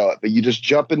 I don't know it, but you just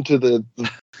jump into the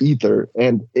ether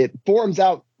and it forms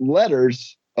out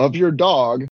letters of your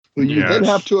dog who you then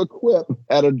have to equip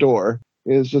at a door.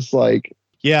 It's just like,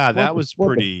 yeah, that was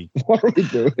pretty. What are we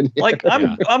doing here? Like,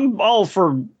 I'm all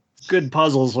for good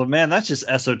puzzles, but man, that's just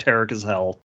esoteric as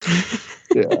hell.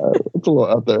 Yeah, it's a little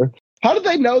out there. How did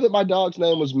they know that my dog's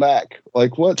name was Mac?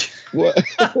 Like, what?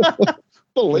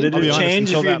 Did it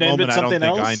change if you named it something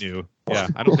else? I knew. Yeah,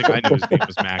 I don't think I knew his name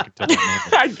was Mac until that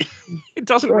moment. It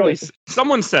doesn't really.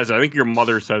 Someone says it. I think your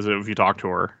mother says it if you talk to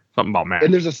her. Something about Mac.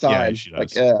 And there's a sign.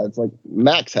 It's like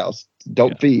Mac's house.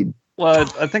 Don't feed. Well,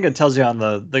 I think it tells you on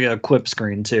the equip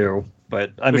screen too.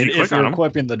 But I mean, if you're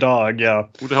equipping the dog, yeah.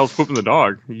 Who the hell's equipping the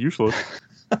dog? Useless.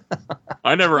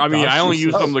 I only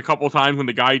used them a couple times when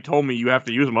the guy told me you have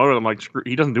to use them. I'm like, screw,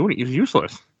 he doesn't do anything. He's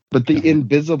useless. But the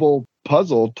invisible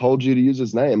puzzle told you to use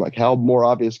his name. Like, how more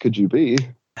obvious could you be?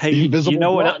 Hey, you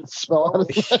know what else?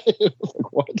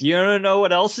 You don't know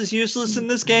what else is useless in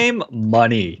this game?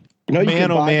 Money.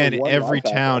 Man, oh man, every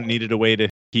town needed a way to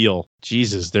heal.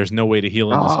 Jesus, there's no way to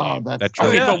heal in this game. But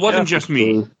it wasn't just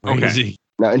me. Okay.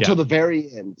 Now, until the very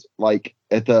end, like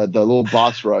at the little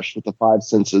boss rush with the 5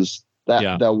 senses,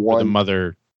 that one, the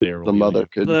mother there, the mother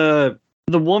could.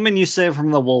 The woman you save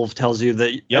from the wolf tells you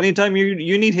that anytime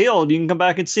you need healed, you can come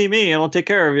back and see me and I'll take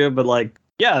care of you. But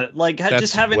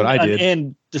just having an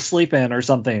inn to sleep in or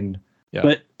something. Yeah.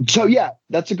 But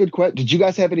that's a good question. Did you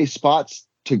guys have any spots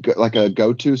to go, like a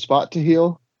go-to spot to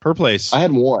heal per place? I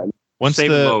had one. Once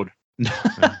Save the mode.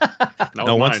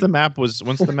 Once the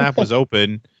map was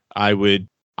open,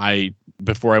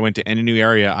 before I went to any new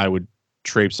area, I would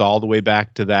traipse all the way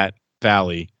back to that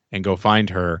valley and go find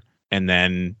her, and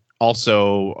then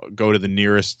also go to the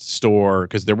nearest store,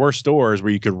 because there were stores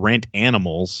where you could rent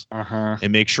animals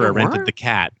and make sure I rented the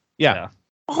cat. Yeah.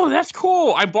 Oh, that's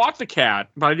cool. I bought the cat,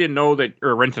 but I didn't know that,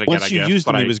 or rented a cat, I guess. Once you used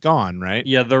him, he was gone, right?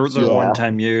 Yeah, the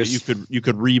one-time use. You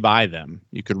could re-buy them.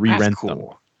 You could re-rent them.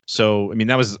 So, I mean,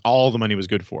 that was all the money was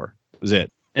good for. That was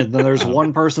it. And then there's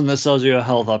one person that sells you a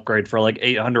health upgrade for like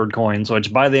 800 coins,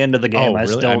 which by the end of the game, I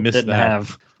still didn't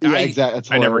have. Yeah,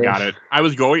 exactly. I never got it. I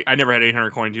never had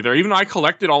 800 coins either. Even though I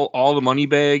collected all the money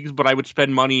bags, but I would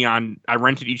spend money on. I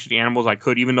rented each of the animals I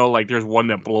could, even though like there's one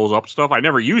that blows up stuff. I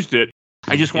never used it.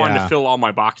 I just wanted to fill all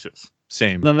my boxes.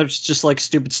 Same. And then there's just like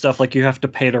stupid stuff like you have to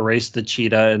pay to race the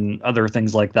cheetah and other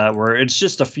things like that, where it's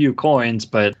just a few coins.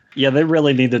 But yeah, they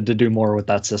really needed to do more with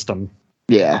that system.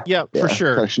 Yeah, for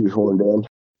sure.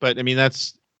 But I mean,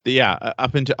 that's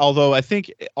up into. Although I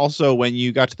think also when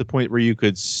you got to the point where you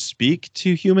could speak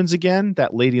to humans again,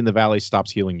 that lady in the valley stops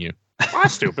healing you. Well,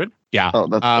 that's stupid. Yeah.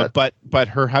 But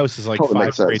her house is like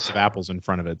totally 5 crates of apples in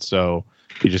front of it, so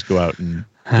you just go out and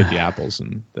get the apples,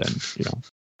 and then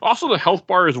Also, the health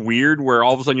bar is weird, where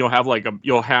all of a sudden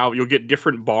you'll get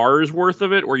different bars worth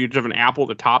of it, or you just have an apple at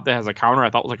the top that has a counter. I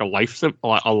thought it was like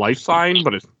a life sign,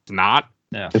 but it's not.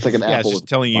 Yeah, it's like an apple. It's just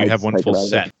telling you have one full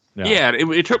set. Yeah,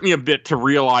 it took me a bit to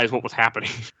realize what was happening.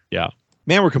 Yeah,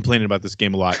 man, we're complaining about this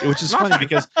game a lot, which is funny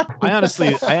because I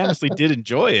honestly did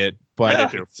enjoy it,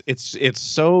 but it's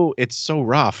so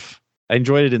rough. I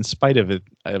enjoyed it in spite of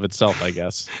itself, I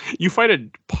guess. You fight a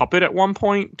puppet at one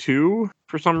point too,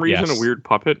 for some reason, a weird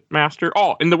puppet master.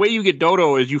 Oh, and the way you get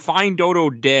Dodo is you find Dodo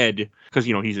dead because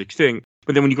he's extinct.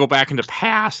 But then when you go back into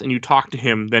pass and you talk to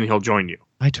him, then he'll join you.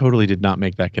 I totally did not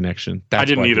make that connection. I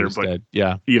didn't either, but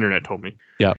dead. The internet told me.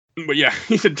 Yeah. But yeah,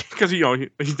 he said, because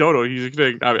he's Dodo, he's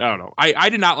extinct. I don't know. I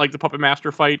did not like the puppet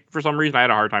master fight for some reason. I had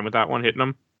a hard time with that one, hitting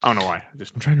him. I don't know why.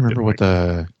 I'm trying to remember what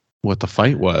the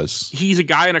fight was. He's a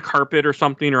guy on a carpet or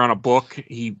something, or on a book.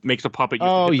 He makes a puppet.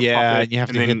 You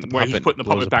have to hit the puppet. When he's putting the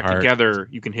puppet back together,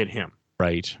 you can hit him.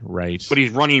 Right. But he's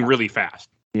running really fast.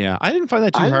 Yeah, I didn't find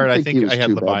that too hard. I think I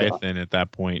had Leviathan at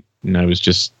that point, and I was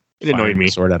just firing the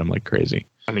sword at him like crazy.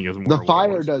 I think it was more the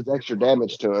fire does extra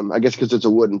damage to him. I guess because it's a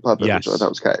wooden puppet, which I thought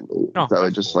was kind of neat. So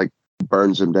it just like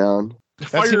burns him down.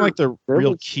 That seemed like the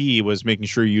real key was making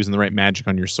sure you're using the right magic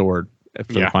on your sword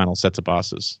for the final sets of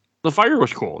bosses. The fire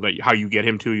was cool. That how you get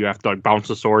him to, you have to like bounce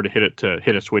the sword to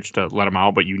hit a switch to let him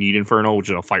out, but you need Inferno, which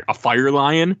is a fire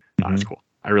lion. That's cool.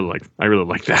 I really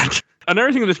like that.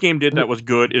 Another thing this game did that was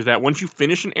good is that once you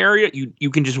finish an area, you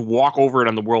can just walk over it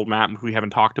on the world map, which we haven't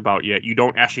talked about yet. You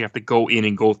don't actually have to go in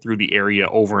and go through the area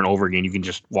over and over again. You can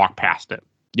just walk past it.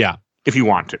 Yeah. If you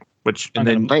want to. Which And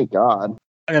then Thank God.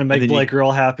 I'm gonna make Blake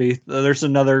real happy. There's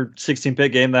another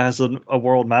 16-bit game that has a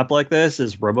world map like this.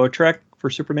 Is RoboTrek for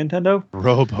Super Nintendo.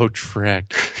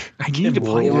 RoboTrek. I need to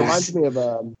play It this. reminds me of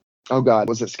oh God,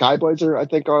 was it Skyblazer? I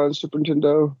think on Super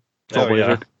Nintendo. Oh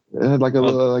yeah, It had like a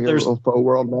little faux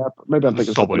world map. Maybe I'm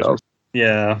thinking something Soulblazer. else.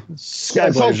 yeah.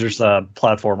 Skyblazer's a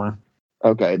platformer.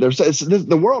 Okay,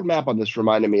 the world map on this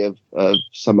reminded me of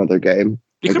some other game.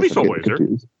 It I could be guess I'm getting Soulblazer.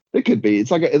 confused. It could be.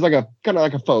 It's like a kind of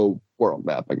like a faux world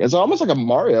map. I guess it's almost like a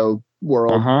Mario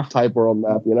world type world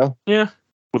map. You know, Yeah.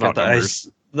 Without Got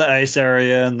the ice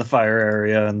area and the fire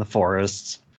area and the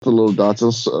forests. the little dots.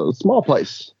 It's a small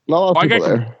place. Not a lot of I people got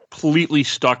there. completely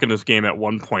stuck in this game at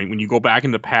one point when you go back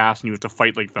in the past and you have to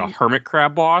fight like the hermit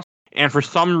crab boss. And for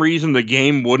some reason, the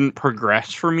game wouldn't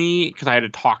progress for me because I had to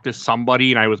talk to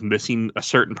somebody and I was missing a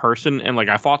certain person. And like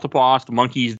I fought the boss, the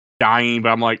monkey's dying, but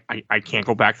I'm like, I can't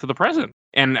go back to the present.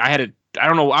 And I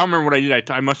don't know. I don't remember what I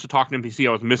did. I must have talked to NPC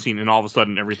I was missing, and all of a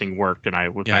sudden everything worked, and I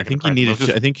was Yeah, I back think in you the need present.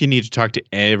 to. I think you need to talk to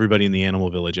everybody in the animal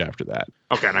village after that.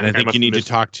 Okay, And I think must you need to miss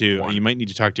talk to. one. You might need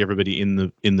to talk to everybody in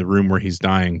the room where he's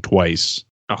dying twice,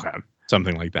 Okay.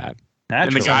 something like that. And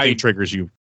the Naturally. guy- Something triggers you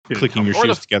Didn't clicking tell your me. Or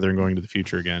shields together and going to the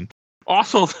future again.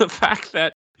 Also, the fact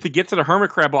that to get to the hermit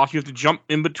crab boss, you have to jump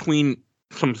in between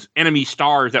some enemy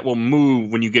stars that will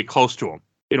move when you get close to them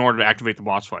in order to activate the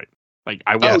boss fight. Like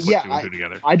I will put two and two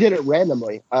together. I did it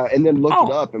randomly and then looked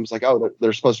it up and was like, oh,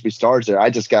 there's supposed to be stars there. I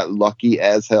just got lucky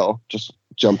as hell. Just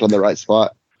jumped on the right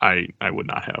spot. I would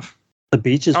not have. The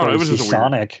beach is Oh, where it you was see just a weird-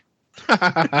 Sonic.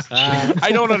 I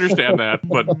don't understand that,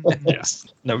 but yes.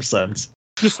 No sense.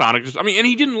 Just Sonic. I mean, and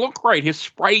he didn't look right. His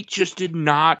sprite just did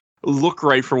not look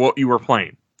right for what you were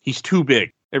playing. He's too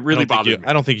big. It really bothered me.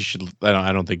 I don't think you should.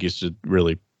 I don't think you should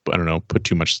really. I don't know. Put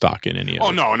too much stock in any of Oh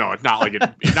it. no, it's not like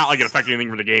it's not like it affected anything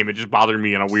for the game. It just bothered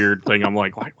me in a weird thing. I'm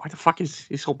like, why the fuck is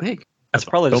he so big? That's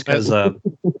probably just because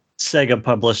Sega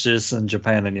published this in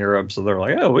Japan and Europe, so they're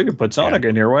like, oh, we can put Sonic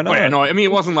in here. Why not? Oh, yeah, no, I mean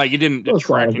it wasn't like it didn't Well,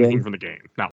 detract Sonic anything game. from the game.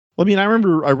 No. Well, I mean, I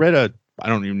remember I read I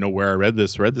don't even know where I read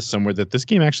this. Read this somewhere that this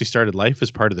game actually started life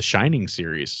as part of the Shining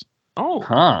series. Oh,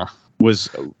 Huh.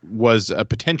 Was a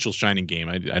potential Shining game.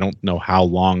 I don't know how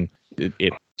long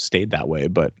it stayed that way,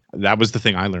 but that was the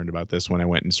thing I learned about this when I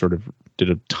went and sort of did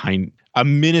a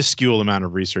minuscule amount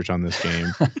of research on this game.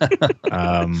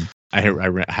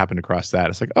 I happened across that.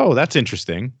 It's like, oh, that's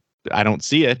interesting. I don't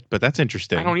see it, but that's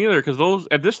interesting. I don't either because those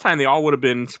at this time they all would have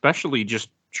been especially just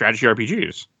strategy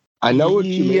RPGs. I know what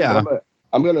you mean. Yeah. But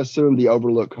I'm going to assume the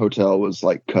Overlook Hotel was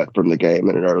like cut from the game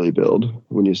in an early build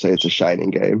when you say it's a Shining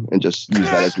game and just use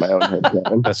that as my own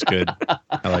headcanon. That's good.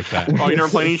 I like that. Oh, you never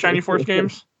played any Shiny Force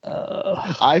games?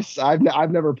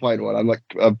 I've never played one. I'm like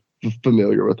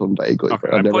familiar with them vaguely. Okay,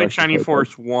 but I've I never played actually Shiny played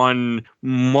Force 1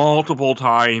 multiple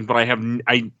times, but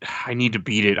I need to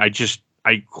beat it.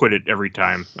 I quit it every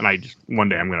time, and one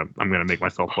day I'm gonna make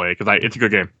myself play it because it's a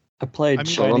good game. I played I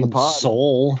mean, on the Shining pod.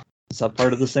 Soul. Is that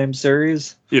part of the same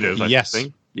series? It is. I Yes.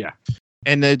 think. Yeah.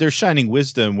 And there's Shining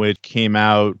Wisdom, which came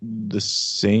out the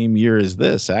same year as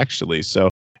this, actually. So,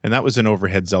 and that was an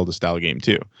overhead Zelda style game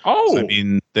too. Oh, So, I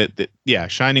mean, yeah,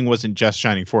 Shining wasn't just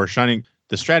Shining Force.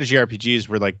 The strategy RPGs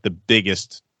were like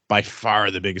by far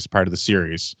the biggest part of the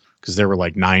series because there were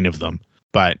like 9 of them.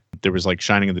 But there was like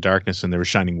Shining in the Darkness, and there was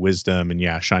Shining Wisdom, and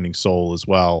yeah, Shining Soul as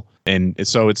well. And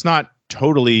so it's not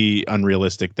totally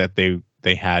unrealistic that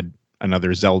they had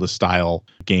another Zelda style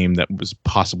game that was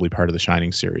possibly part of the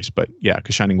Shining series. But yeah,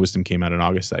 because Shining Wisdom came out in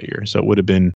August that year, so it would have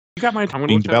been you got my time.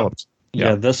 being developed. Yeah,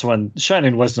 Yeah. this one,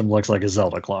 Shining Wisdom, looks like a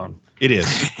Zelda clone. It is.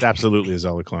 It's absolutely a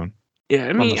Zelda clone. Yeah,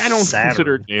 I mean, the I don't Saturn.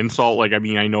 consider it an insult. Like, I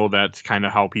mean, I know that's kind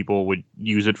of how people would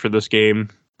use it for this game.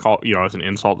 As an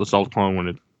insult to Zelda clone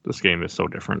when this game is so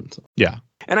different. So. Yeah.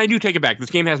 And I do take it back.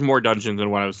 This game has more dungeons than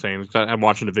what I was saying. I'm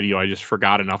watching the video. I just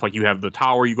forgot enough. Like, you have the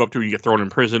tower you go up to, you get thrown in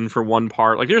prison for one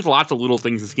part. Like, there's lots of little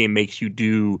things this game makes you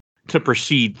do to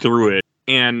proceed through it.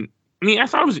 And, I mean, I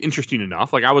thought it was interesting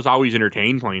enough. Like, I was always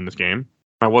entertained playing this game.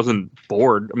 I wasn't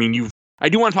bored. I mean, I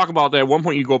do want to talk about that. At one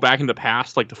point, you go back in the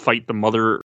past, like, to fight the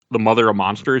mother of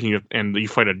monsters, and you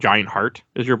fight a giant heart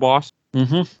as your boss.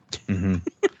 Mm-hmm. Mm-hmm.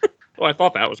 Well, I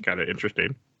thought that was kind of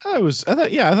interesting. I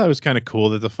thought it was kind of cool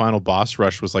that the final boss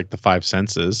rush was like the 5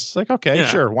 senses. It's like, okay, Yeah.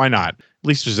 sure, why not? At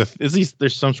least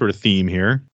there's some sort of theme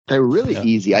here. They were really Yeah.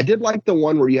 easy. I did like the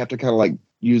one where you have to kind of like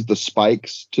use the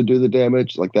spikes to do the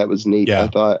damage. Like that was neat. Yeah. I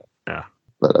thought. Yeah.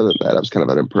 But other than that, I was kind of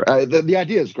unimpressed. The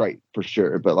idea is great for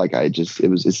sure, but like it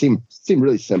seemed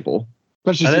really simple.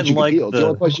 Especially I since didn't you could like heal. It's the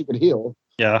only place you could heal.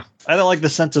 Yeah. I don't like the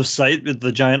sense of sight with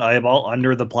the giant eyeball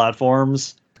under the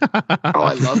platforms. Oh,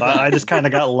 I love that. I just kind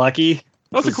of got lucky.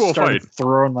 That's a cool Started fight.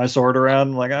 throwing my sword around.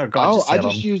 I'm like, oh god, I hit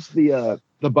just him. used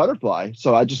the butterfly,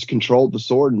 so I just controlled the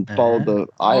sword and followed the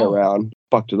eye around.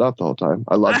 Fucked it up the whole time.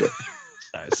 I loved it.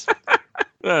 Nice.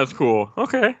 That's cool.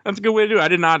 Okay, that's a good way to do it. I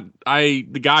did not.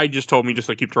 The guy just told me just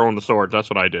to keep throwing the swords. That's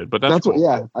what I did. But that's cool. what.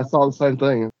 Yeah, I saw the same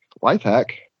thing. Life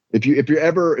hack.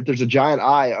 If there's a giant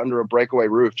eye under a breakaway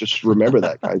roof, just remember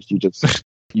that, guys. You just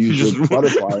use the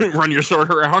butterfly. Run your sword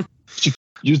around.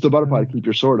 Use the butterfly to keep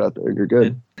your sword out there, and you're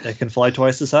good. It can fly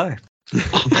twice as high.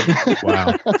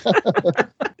 Wow.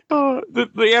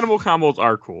 The animal combos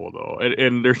are cool though,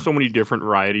 and there's so many different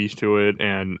varieties to it,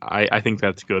 and I think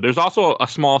that's good. There's also a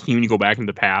small theme when you go back in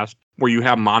the past where you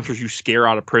have monsters you scare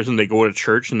out of prison. They go to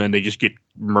church and then they just get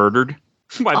murdered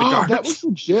by the guards. That was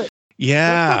legit.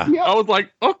 Yeah. I was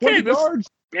like, okay, the this. guards.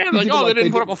 Yeah, like, they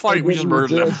didn't put up a fight. We just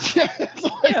murdered them. It's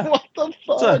like, what the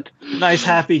It's fuck? a nice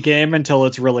happy game until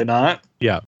it's really not.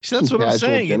 Yeah. See, that's what I'm Casual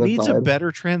saying. It needs a genocide.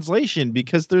 better translation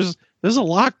because there's a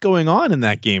lot going on in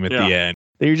that game at the end.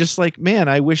 That you're just like, man,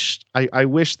 I wish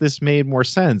this made more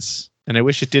sense. And I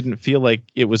wish it didn't feel like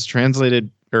it was translated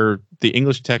or the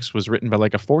English text was written by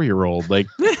like a 4-year-old. Like,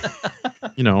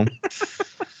 you know.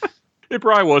 It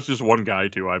probably was just one guy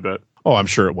too, I bet. Oh, I'm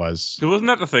sure it was. Wasn't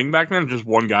that the thing back then? Just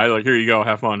one guy, like, here you go,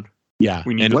 have fun. Yeah.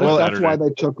 We need And to What play if that's Saturday. why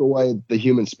they took away the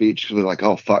human speech? Because they're like,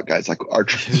 oh, fuck, guys. Like, our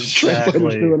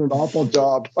translators doing an awful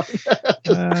job.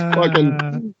 Just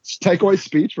fucking take away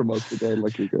speech for most of the game.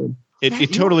 Like, you're good.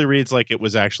 It totally reads like it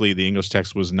was actually the English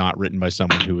text was not written by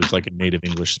someone who was like a native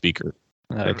English speaker.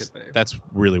 That's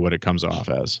really what it comes off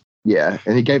as. Yeah.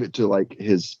 And he gave it to, like,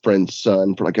 his friend's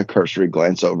son for, like, a cursory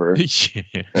glance over, Yeah,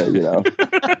 you know,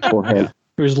 or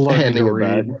Who's learning handing to it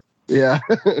back. read? Yeah.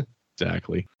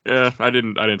 exactly. Yeah, I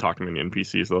didn't talk to many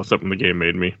NPCs though, except when the game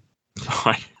made me. So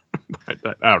I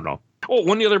don't know. Oh,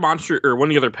 one of the other monster or one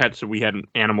of the other pets that we had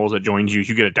animals that joins you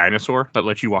get a dinosaur that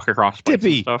lets you walk across spikes and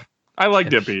Dippy. stuff. I like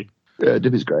Dippy. Yeah,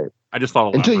 Dippy's great. I just thought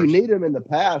of Until that you need him in the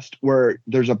past where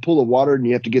there's a pool of water and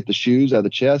you have to get the shoes out of the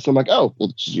chest. I'm like, oh, well,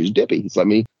 just use Dippy. He's let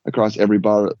me across every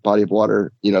body of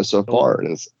water, you know, so far.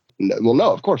 And it's, well,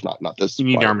 no, of course not. Not this. You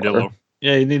need body of armadillo. water.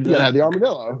 Yeah, you need You gotta have that. the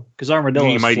armadillo. Because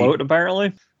armadillos Mighty. float,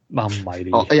 apparently. Oh, mighty.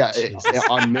 Oh, yeah, Jesus.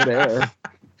 on midair.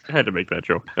 I had to make that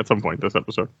joke at some point this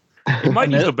episode.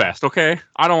 Mighty's the best, okay?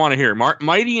 I don't want to hear it.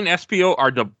 Mighty and SPO are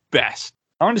the best.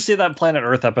 I want to see that Planet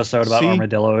Earth episode about See?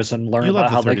 armadillos and learn You love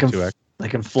about how the they can 32X. they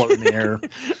can float in the air.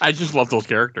 I just love those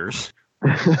characters.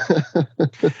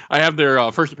 I have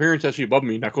their first appearance actually above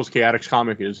me. Knuckles Chaotix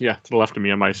comic is to the left of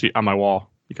me on my wall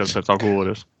because that's how cool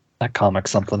it is. That comic's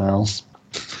something else.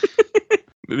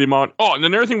 The amount. Oh, and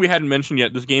another thing we hadn't mentioned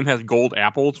yet. This game has gold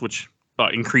apples, which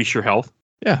increase your health.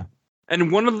 Yeah. And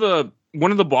one of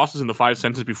the bosses in the 5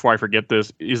 senses, before I forget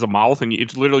this, is a mouth, and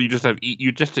it's literally you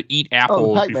just to eat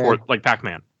apples Pac-Man. before, like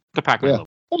Pac-Man. The Pac-Man Yeah. level.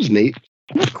 That was neat.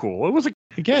 Cool. It was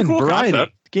Again, cool variety.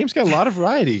 concept. The game's got a lot of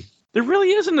variety. There really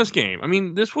is in this game. I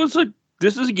mean, this is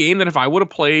a game that if I would have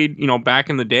played, back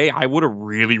in the day, I would have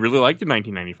really, really liked in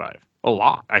 1995. A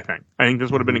lot, I think. I think this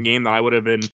would have been a game that I would have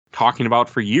been talking about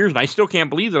for years, and I still can't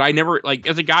believe that I never,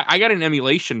 as a guy, I got an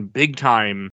emulation big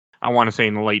time, I want to say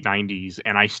in the late 90s,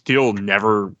 and I still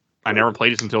never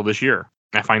played it until this year.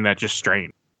 I find that just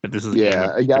strange. That this is a game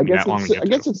that I took me guess that long to get I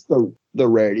guess to. it's the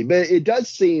rarity, but it does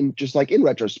seem just like in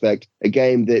retrospect a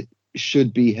game that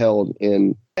should be held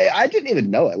in. I didn't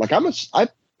even know it. Like I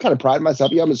kind of pride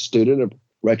myself. Yeah, I'm a student of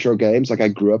retro games. Like I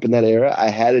grew up in that era. I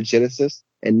had a Genesis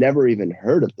and never even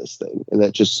heard of this thing, and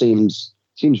that just seems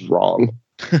wrong.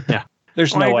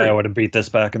 There's Oh, I no way agree. I would have beat this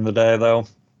back in the day, though.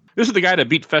 This is the guy that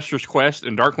beat Fester's Quest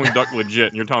and Darkwing Duck legit,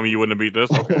 and you're telling me you wouldn't have beat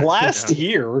this? Okay. Last Yeah.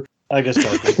 year, I guess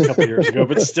a couple years ago,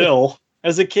 but still,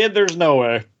 as a kid, there's no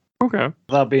way Okay.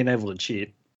 without being able to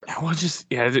cheat. Well,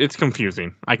 it's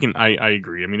confusing. I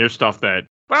agree. I mean, there's stuff that,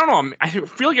 but I don't know. I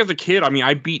feel like as a kid,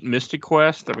 I beat Mystic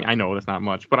Quest. I mean, I know that's not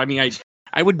much, but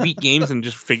I would beat games and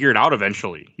just figure it out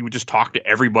eventually. You would just talk to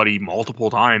everybody multiple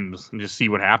times and just see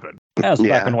what happened. That was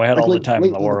back when we had all the time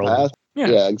in the world. Past. Yeah.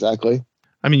 Yeah, exactly.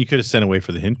 I mean, you could have sent away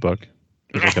for the hint book.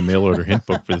 There's like a mail order hint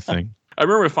book for the thing. I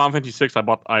remember with Final Fantasy 6,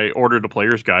 I ordered the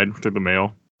player's guide through the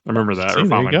mail. I remember that, See, or there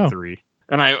Final you go. Fantasy 3.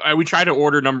 And we tried to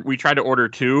order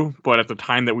 2, but at the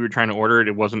time that we were trying to order it,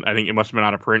 it wasn't. I think it must have been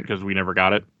out of print because we never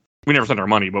got it. We never sent our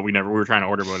money, but we were trying to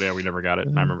order, but yeah, we never got it.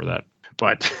 And I remember that.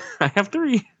 But I have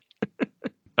 3.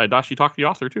 Dashi talked to the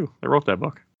author too. They wrote that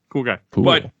book. Cool guy. Cool.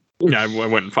 But yeah, I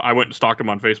went and stalked him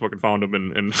on Facebook and found him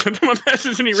and sent him a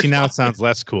message. And he See, now it responded. sounds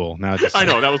less cool. Now it just I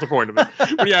know that was the point of it.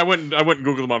 But yeah, I went and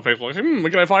Googled him on Facebook. I said, where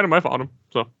can I find him? I found him.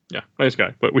 So yeah, nice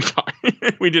guy. But we talked.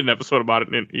 We did an episode about it,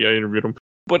 and I interviewed him.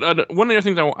 But one of the other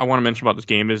things I want to mention about this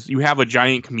game is you have a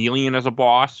giant chameleon as a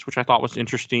boss, which I thought was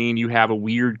interesting. You have a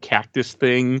weird cactus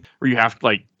thing where you have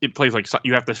to, it plays like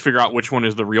you have to figure out which one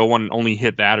is the real one and only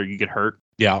hit that or you get hurt.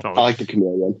 Yeah. So, I like the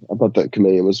chameleon. I thought the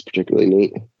chameleon was particularly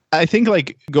neat. I think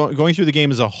going through the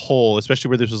game as a whole, especially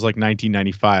where this was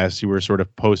 1995, so you were sort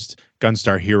of post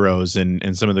Gunstar Heroes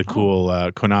and some of the cool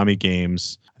Konami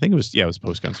games. I think it was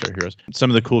post Gunstar Heroes. Some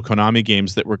of the cool Konami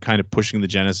games that were kind of pushing the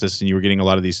Genesis, and you were getting a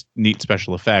lot of these neat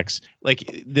special effects.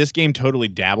 Like this game totally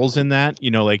dabbles in that,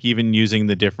 like even using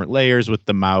the different layers with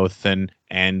the mouth and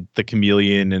the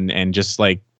chameleon and just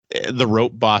like the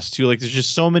rope boss too. Like there's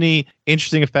just so many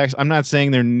interesting effects. I'm not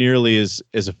saying they're nearly as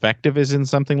effective as in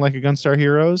something like a Gunstar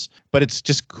Heroes, but it's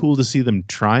just cool to see them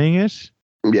trying it.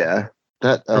 Yeah,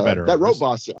 that rope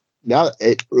boss.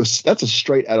 That's a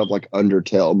straight out of like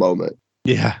Undertale moment.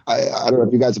 Yeah, I don't know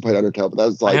if you guys have played Undertale, but that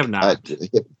was like I have not.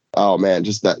 Oh man,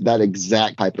 just that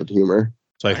exact type of humor.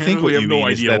 So I think what you mean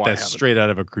is that's straight out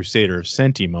of a Crusader of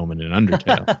Senti moment in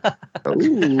Undertale.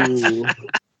 Ooh.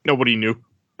 Nobody knew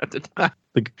at the time.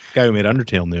 The guy who made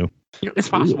Undertale knew. It's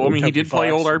possible. I mean, he did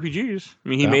play Fox. old RPGs. I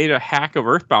mean, he made a hack of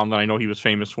Earthbound that I know he was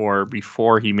famous for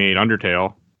before he made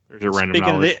Undertale. There's a random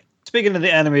knowledge. Speaking of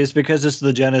the enemies, because it's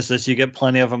the Genesis, you get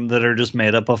plenty of them that are just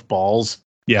made up of balls.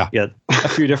 Yeah. You get a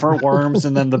few different worms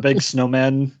and then the big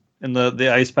snowman in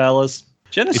the ice palace.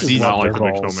 Genesis It's easy. love their Not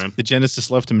like the big balls. snowman. The Genesis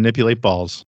love to manipulate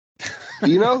balls.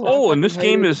 Oh, and this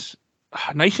game is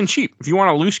nice and cheap. If you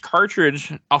want a loose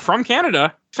cartridge from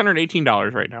Canada,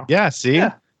 $618 right now. Yeah, see?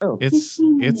 Yeah. Oh. It's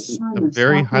a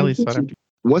very highly sought after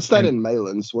What's that in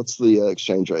Malins? What's the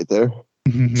exchange rate there?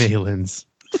 Malins.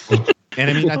 And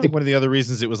I mean, I think one of the other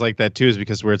reasons it was like that too is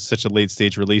because where it's such a late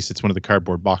stage release, it's one of the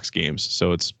cardboard box games.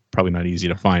 So it's probably not easy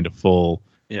to find a full,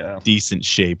 decent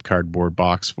shape cardboard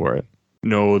box for it.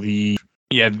 No, the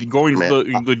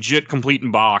legit complete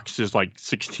in box is like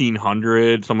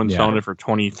 $1,600. Someone's selling it for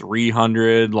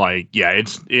 $2,300. Like, yeah,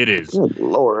 it is. Good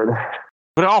Lord.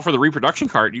 But all for the reproduction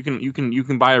cart, you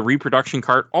can buy a reproduction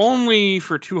cart only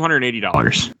for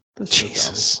 $280.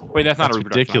 Jesus. Wait, that's not a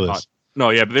reproduction. Ridiculous. No,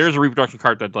 yeah, but there's a reproduction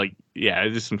cart that's like, yeah,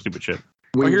 it's just some stupid shit.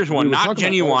 Well, here's one, not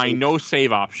genuine, no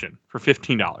save option for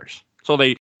 $15. So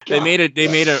they made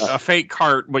a fake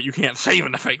cart, but you can't save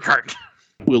in the fake cart.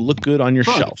 Will look good on your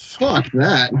shelf. Fuck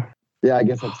that. Yeah, I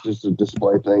guess that's just a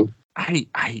display thing. I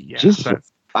If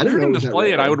you're gonna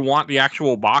display it, I would want the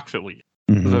actual box at least.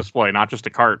 Mhm. The display, not just a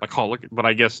cart. Like, oh, look, but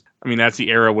I guess that's the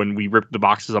era when we ripped the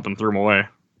boxes up and threw them away.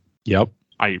 Yep.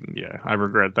 I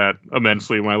regret that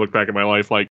immensely when I look back at my life.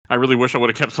 Like, I really wish I would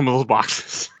have kept some of those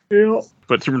boxes. Yeah.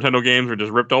 But Super Nintendo games were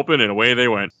just ripped open and away they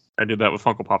went. I did that with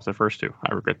Funko Pops at first too.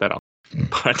 I regret that.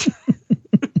 But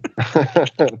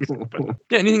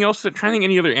yeah, anything else? Trying to think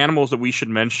any other animals that we should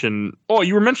mention. Oh,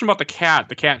 you were mentioning about the cat.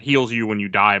 The cat heals you when you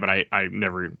die, but I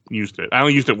never used it. I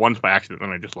only used it once by accident,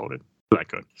 and I just loaded. I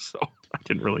could, so I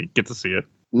didn't really get to see it.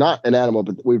 Not an animal,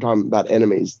 but we were talking about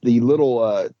enemies. The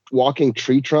little walking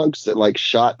tree trunks that like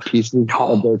shot pieces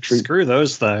of their tree. Screw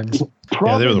those things.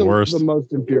 Probably they were the worst. The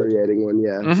most infuriating one,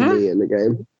 to me in the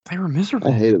game. They were miserable.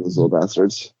 I hated those little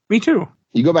bastards. Me too.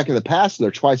 You go back in the past and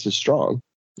they're twice as strong.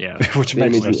 Yeah. Which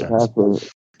makes no sense.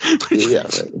 Yeah,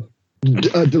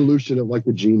 right. A dilution of like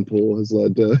the gene pool has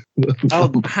led to.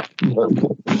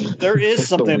 There is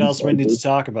something else we need to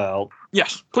talk about.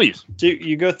 Yes, please. So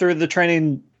you go through the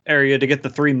training area to get the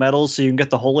 3 medals so you can get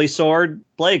the Holy Sword.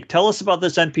 Blake, tell us about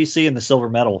this NPC and the silver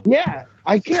medal. Yeah,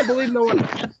 I can't believe no one.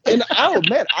 And oh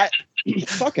man,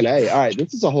 fucking A. All right,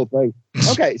 this is a whole thing.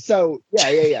 Okay, so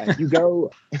yeah. You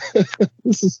go.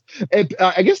 This is.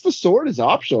 I guess the sword is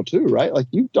optional too, right? Like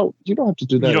you don't have to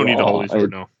do that. You don't need the Holy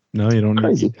Sword, no. No, you don't.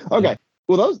 Crazy. Okay.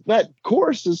 Well, that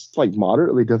course is like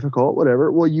moderately difficult. Whatever.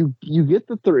 Well, you get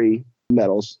the 3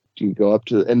 medals. You go up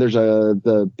to, and there's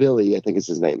the Billy, I think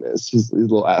his name is. He's a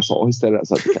little asshole. He's standing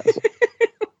outside the castle.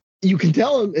 You can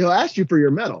tell him, he'll ask you for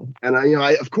your medal. And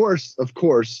I of course,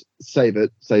 save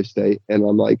state. And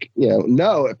I'm like,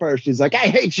 no, at first he's like, I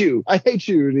hate you.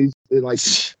 And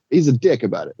he's a dick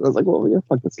about it. And I was like, well, yeah,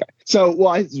 fuck this guy. So,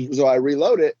 I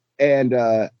reload it and,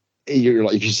 you're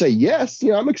like, if you say yes,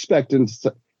 I'm expecting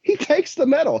to, he takes the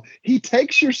medal. He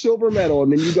takes your silver medal.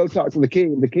 And then you go talk to the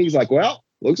king. The king's like, well,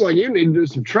 looks like you need to do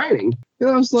some training. And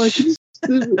I was like,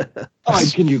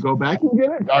 can you go back and get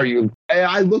it?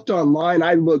 I looked online.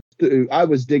 I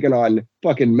was digging on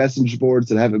fucking message boards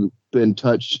that haven't been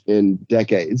touched in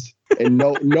decades. And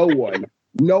no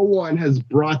one has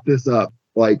brought this up.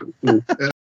 Like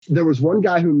there was one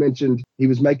guy who mentioned he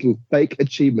was making fake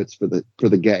achievements for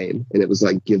the game. And it was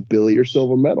like, give Billy your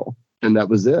silver medal. And that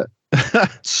was it.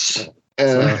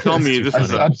 Tell me this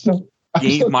is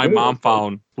games so my good. mom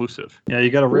found exclusive. Yeah, you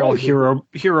got a real Really?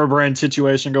 hero brand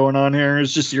situation going on here.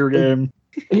 It's just your game.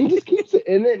 And he just keeps it.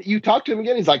 And then you talk to him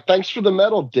again. He's like, "Thanks for the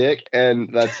medal, Dick."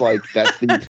 And that's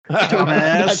the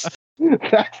Dumbass.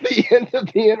 that's the end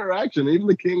of the interaction. Even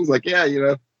the king's like,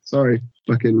 "Yeah, sorry,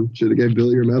 fucking should have gave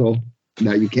Billy your medal.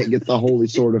 Now you can't get the holy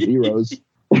sword of heroes."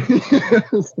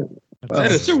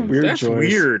 That's a weird That's choice.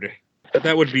 weird.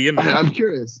 That would be in there. I'm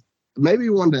curious. Maybe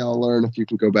one day I'll learn if you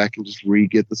can go back and just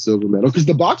re-get the silver medal, because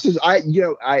the boxes,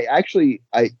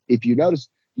 if you notice,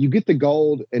 you get the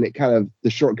gold and it kind of, the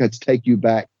shortcuts take you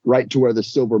back right to where the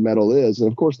silver medal is, and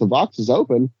of course the box is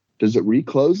open. Does it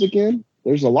reclose again?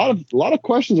 There's a lot of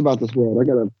questions about this world. I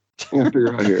gotta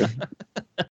figure out here.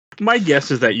 My guess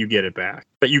is that you get it back,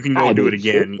 that you can go I do it do,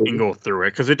 again too. and go through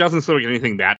it, because it doesn't sort of get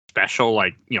anything that special.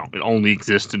 Like, it only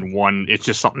exists in one. It's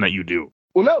just something that you do.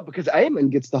 Well, no, because Aemon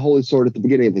gets the holy sword at the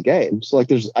beginning of the game. So, like,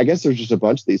 I guess there's just a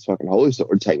bunch of these fucking holy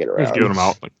swords hanging around. Just giving them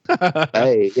out. Like,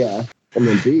 A, yeah. And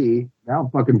then B, now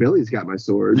fucking Billy's got my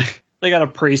sword. They got a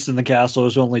priest in the castle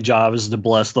whose only job is to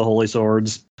bless the holy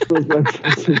swords.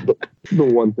 That's the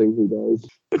one thing he does.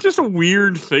 it's just a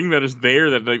weird thing that is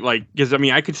there that, because,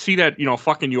 I could see that,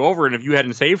 fucking you over, and if you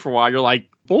hadn't saved for a while, you're like,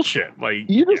 bullshit. Like,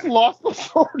 You just lost the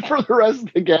sword for the rest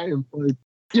of the game. Like,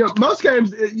 most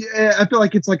games, I feel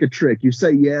like it's like a trick. You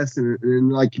say yes,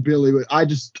 and like Billy, I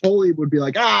just totally would be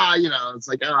like, it's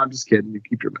like, I'm just kidding. You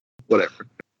keep your mouth. Whatever.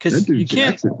 Because That you dude's an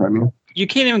accent from you.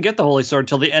 can't even get the holy sword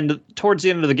till towards the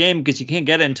end of the game, because you can't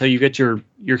get it until you get your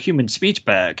human speech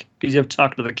back, because you have to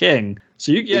talk to the king.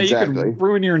 So you Exactly. can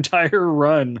ruin your entire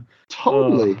run.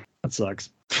 Totally. That sucks.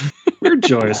 Weird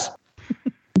choice.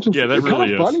 Yeah, that It's really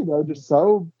kind of is. funny though, just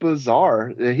so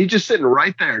bizarre. He's just sitting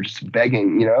right there, just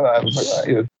begging. I was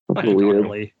like, fucking weird.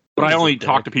 Really. but I only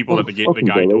talk to people that the Fucking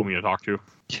guy Billy. told me to talk to.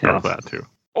 Yeah. Of that too.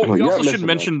 Oh, Well, we you're also not should missing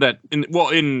mention that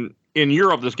in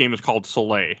Europe this game is called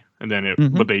Soleil, and then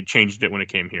but they changed it when it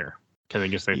came here, because I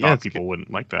guess they thought people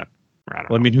wouldn't like that. I don't know.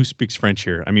 Well, I mean, who speaks French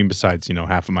here? I mean, besides,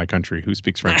 half of my country, who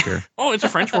speaks French here? Oh, it's a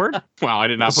French word? Wow, I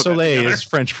did not put Soleil that together. is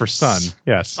French for sun.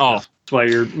 Yes. Oh, That's why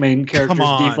your main character's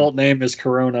on. default name is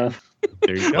Corona.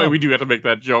 There you go. wait, we do have to make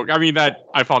that joke.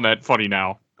 I found that funny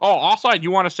now. Oh, also, I do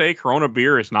want to say Corona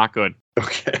beer is not good.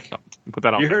 Okay. Put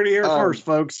that out You there. heard it here Um, first,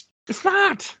 folks. It's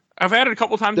not. I've had it a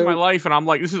couple times in my life, and I'm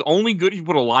like, this is only good if you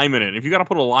put a lime in it. If you got to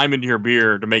put a lime into your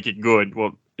beer to make it good,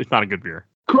 well, it's not a good beer.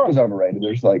 Corona's overrated.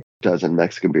 There's like a dozen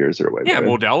Mexican beers that are way Yeah, better.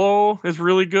 Modelo is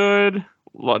really good.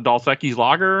 Dos Equis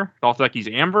Lager, Dos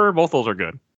Equis Amber, both those are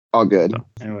good. All good.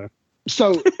 Anyway,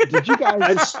 So, did you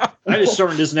guys? I just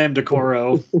shortened his name to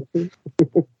Coro. Oh,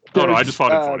 no, I just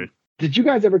found it funny. Did you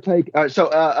guys ever take?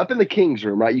 Up in the king's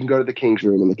room, right? You can go to the king's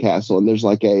room in the castle, and there's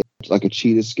like a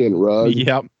cheetah skin rug.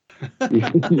 Yep.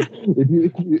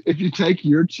 if you take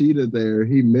your cheetah there,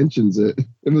 he mentions it.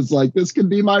 It was like, this could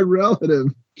be my relative.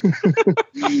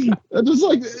 I just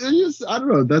like, I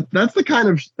don't know. That's the kind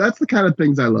of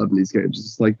things I love in these games.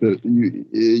 It's like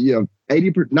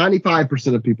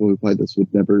 95% of people who play this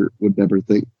would never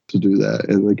think to do that,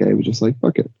 and the game was just like,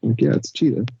 fuck it. Like, yeah, it's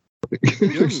cheetah.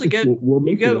 You actually get We'll you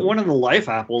make get it. one of the life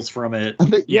apples from it. I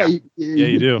think, Yeah.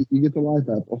 you do. You get the life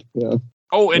apple. Yeah.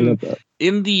 Oh, I and love that.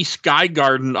 in the Sky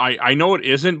Garden, I know it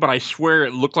isn't, but I swear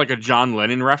it looked like a John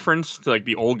Lennon reference to like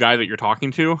the old guy that you're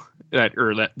talking to. That's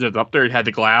up there. It had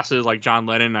the glasses like John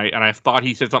Lennon. I thought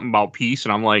he said something about peace,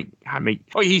 and I'm like,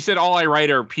 he said all I write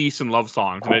are peace and love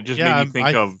songs, and it just made me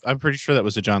think of, I'm pretty sure that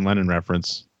was a John Lennon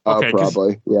reference. Okay, 'cause-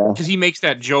 Probably. Yeah. because he makes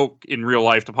that joke in real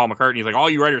life to Paul McCartney. He's like, all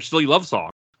you write are silly love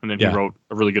songs, and then he wrote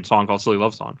a really good song called Silly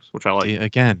Love Songs, which I like. See,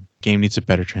 again, game needs a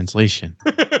better translation.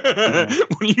 What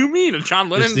do you mean, a John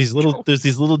Lennon? There's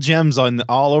these little gems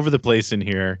all over the place in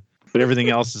here, but everything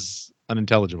else is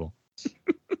unintelligible.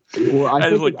 Well, I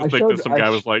just like I to think showed- that some guy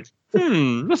was like,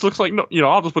 this looks like, no,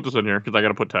 I'll just put this in here because I got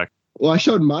to put text. Well, I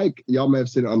showed Mike. Y'all may have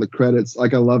seen it on the credits.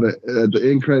 Like, I love it. The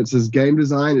end credits says game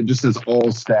design. It just says all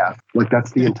staff. Like,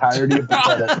 that's the entirety of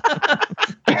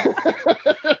the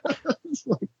credit. It's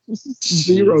like, this is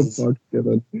zero Jesus. fucks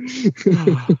given.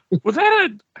 Was that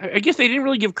I guess they didn't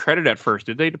really give credit at first,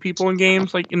 did they, to people in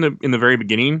games like in the very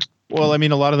beginning? Well, I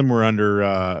mean, a lot of them were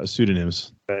under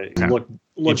pseudonyms. Look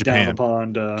down Japan.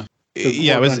 upon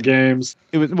Yeah, it was games.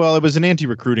 it was an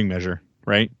anti-recruiting measure,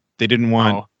 right? They didn't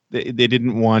want they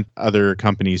didn't want other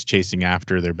companies chasing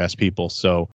after their best people,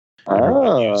 so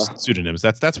used pseudonyms.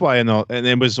 That's why and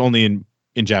it was only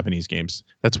in Japanese games.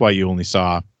 That's why you only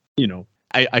saw,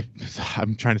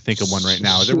 I'm trying to think of one right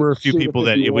now. There were a few people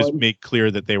that it was Suda51. made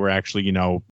clear that they were actually,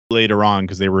 later on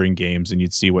because they were in games and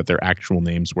you'd see what their actual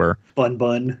names were.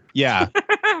 Bun. Yeah.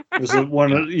 There's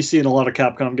one you see in a lot of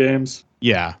Capcom games.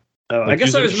 Yeah. I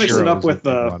guess I was mixing up with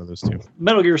a lot of those too.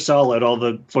 Metal Gear Solid. All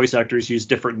the voice actors use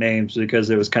different names because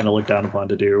it was kind of looked down upon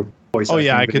to do voice acting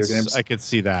in video games. I could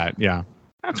see that. Yeah,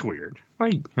 That's weird.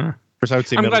 Like, of course, I would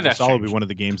say I'm Metal glad Gear that's Solid would be changed. one of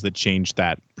the games that changed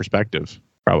that perspective.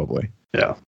 Probably.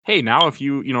 Yeah. hey, now if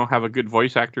you have a good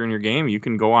voice actor in your game, you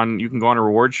can go on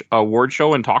a award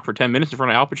show and talk for 10 minutes in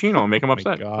front of Al Pacino and make him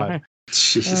upset. God. Okay.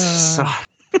 Jesus. So,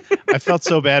 I felt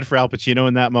so bad for Al Pacino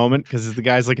in that moment because the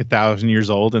guy's like 1,000 years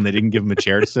old and they didn't give him a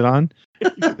chair to sit on.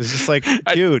 It's just like,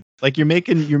 dude, like you're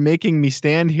making me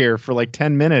stand here for like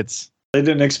 10 minutes. They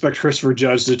didn't expect Christopher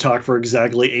Judge to talk for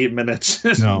exactly 8 minutes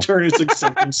No. during his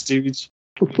acceptance speech.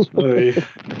 Oy.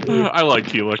 I like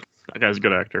Keelik. That guy's a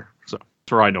good actor. So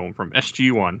that's where I know him from.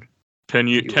 SG-1.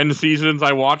 10 seasons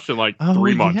I watched in like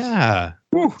 3 months. Yeah.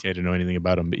 Whew. I didn't know anything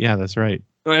about him, but yeah, that's right.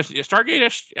 Stargate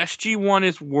SG-1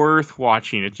 is worth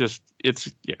watching. It's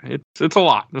a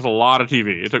lot. There's a lot of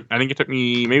TV. I think it took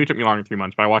me longer than 3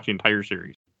 months, but I watched the entire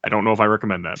series. I don't know if I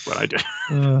recommend that, but I did.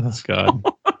 God.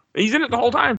 He's in it the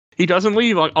whole time. He doesn't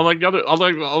leave. Unlike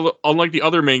the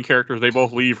other main characters, they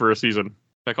both leave for a season.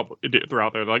 A couple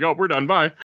throughout there, they're like, "Oh, we're done.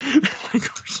 Bye."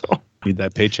 So, Need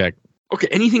that paycheck. okay.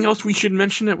 Anything else we should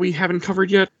mention that we haven't covered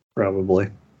yet? Probably.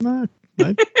 I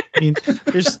mean,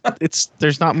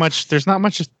 there's not much.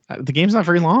 The game's not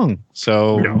very long,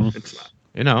 so No, it's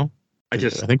not. I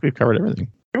think we've covered everything.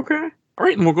 Okay. All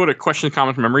right, and we'll go to questions,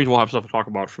 comments, memories. We'll have stuff to talk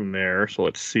about from there. So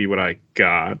let's see what I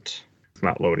got. It's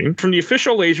not loading. From the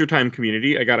official Laser Time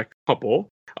community, I got a couple.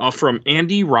 From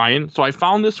Andy Ryan. So I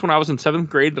found this when I was in 7th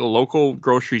grade at a local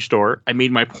grocery store. I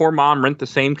made my poor mom rent the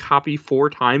same copy 4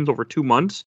 times over 2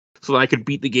 months so that I could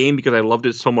beat the game because I loved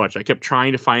it so much. I kept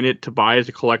trying to find it to buy as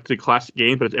a collected classic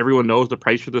game, but as everyone knows, the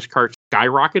price for this cart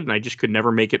skyrocketed and I just could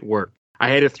never make it work. I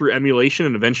had it through emulation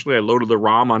and eventually I loaded the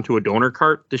ROM onto a donor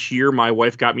cart. This year, my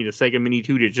wife got me the Sega Mini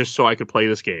 2 just so I could play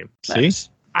this game. See?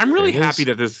 I'm really There it happy is.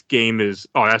 that this game is.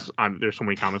 There's so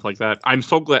many comments like that. I'm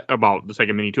so glad about the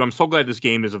Sega Mini 2. I'm so glad this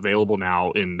game is available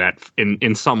now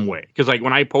in some way. Because like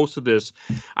when I posted this,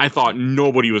 I thought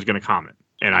nobody was going to comment,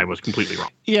 and I was completely wrong.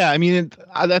 Yeah, I mean,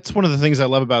 that's one of the things I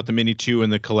love about the Mini 2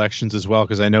 and the collections as well,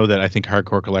 because I know that I think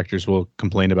hardcore collectors will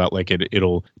complain about like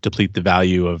it'll deplete the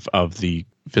value of the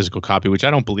physical copy, which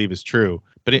I don't believe is true.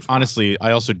 But honestly,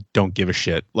 I also don't give a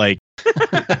shit. Like,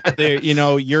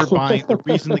 you're buying. The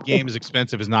reason the game is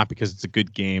expensive is not because it's a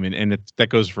good game, and that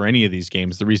goes for any of these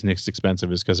games. The reason it's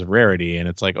expensive is because of rarity, and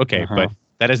it's like, okay, but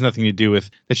that has nothing to do with.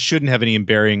 That shouldn't have any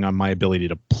bearing on my ability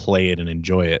to play it and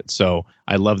enjoy it. So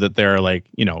I love that there are like,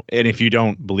 and if you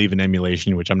don't believe in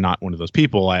emulation, which I'm not one of those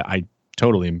people, I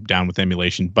totally am down with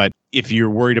emulation. But if you're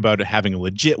worried about having a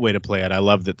legit way to play it, I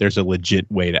love that there's a legit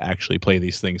way to actually play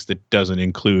these things that doesn't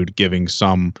include giving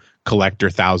some collector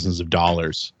thousands of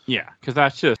dollars. Yeah, because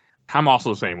that's just. I'm also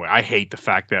the same way. I hate the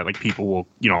fact that like people will,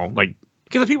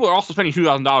 because the people are also spending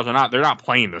 $2,000. They're not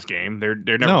playing this game. They're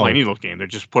never playing any of those games. They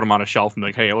just put them on a shelf and be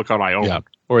like, hey, look what I own. Yeah,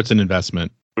 or it's an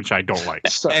investment. Which I don't like.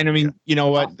 And I mean, you know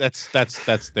what? That's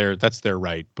their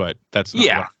right, but that's not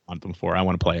what I want them for. I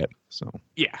want to play it. So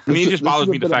yeah, I mean, it just bothers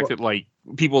me the bit of fact that like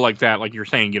people like that, like you're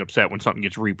saying, get upset when something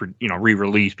gets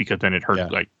re-released because then it hurts. Yeah.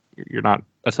 Like you're not.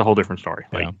 That's a whole different story.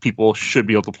 Like Yeah. people should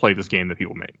be able to play this game that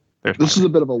people make. This is a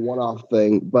bit of a one-off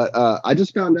thing, but I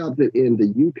just found out that in the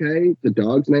UK, the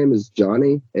dog's name is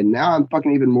Johnny, and now I'm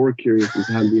fucking even more curious as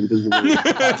to how the invisible.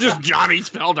 just Johnny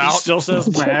spelled He out. still says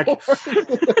Mac.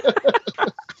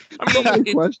 I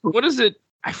mean, what is it?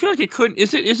 I feel like it couldn't.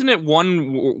 Isn't it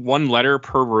one letter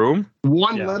per room?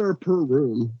 One Yeah. letter per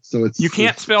room, so it's You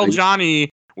can't spell Johnny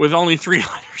with only 3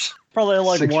 letters. Probably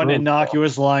like 6 one rows.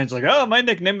 innocuous lines like, oh, my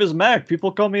nickname is Mac. People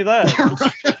call me that.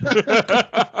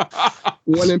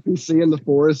 One NPC in the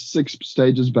forest 6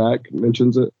 stages back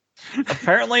mentions it.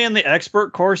 Apparently in the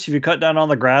expert course, if you cut down on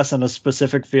the grass in a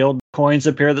specific field, coins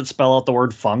appear that spell out the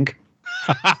word funk.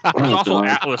 There's also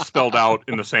Atlas spelled out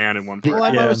in the sand in one part.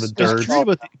 Well, Yeah, I was in the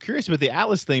dirt. curious about the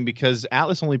Atlas thing because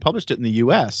Atlas only published it in the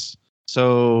U.S.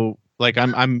 So, like,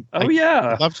 I'd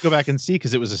love to go back and see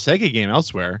because it was a Sega game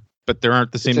elsewhere, but there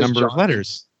aren't the same says number of Johnny.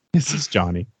 letters. This is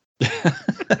Johnny.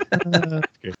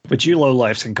 But you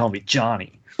lowlifes can call me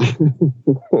Johnny.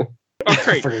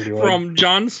 Okay, Figured you would. from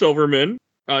John Silverman.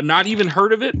 Not even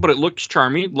heard of it, but it looks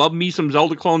charming. Love me some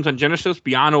Zelda clones on Genesis.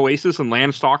 Beyond Oasis and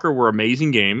Landstalker were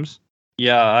amazing games.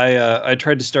 Yeah, I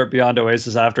tried to start Beyond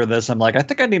Oasis after this. I'm like, I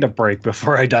think I need a break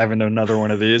before I dive into another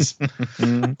one of these.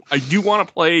 I do want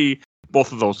to play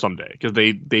both of those someday because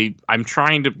I'm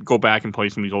trying to go back and play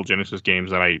some of these old Genesis games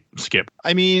that I skipped.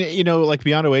 I mean, like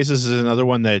Beyond Oasis is another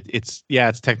one that it's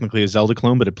technically a Zelda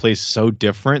clone, but it plays so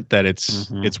different that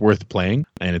it's worth playing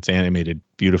and it's animated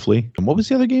beautifully. And what was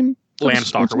the other game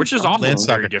Landstalker, which is also Landstalker.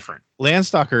 very different.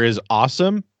 Landstalker is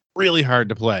awesome, really hard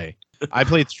to play. I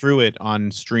played through it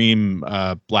on stream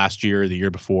last year or the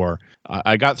year before.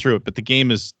 I got through it, but the game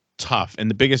is tough. And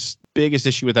the biggest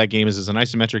issue with that game is it's an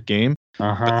isometric game,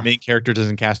 but the main character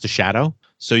doesn't cast a shadow.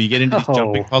 So you get into these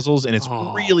jumping puzzles, and it's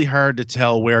really hard to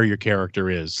tell where your character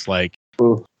is. Like,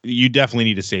 you definitely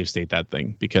need to save state that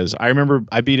thing, because I remember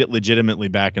I beat it legitimately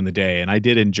back in the day, and I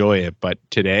did enjoy it. But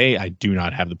today, I do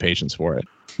not have the patience for it.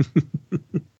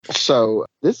 So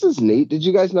this is neat. Did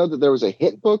you guys know that there was a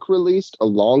hint book released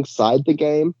alongside the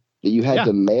game that you had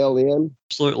to mail in?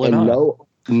 Absolutely and not.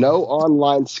 No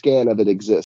online scan of it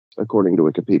exists, according to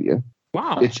Wikipedia.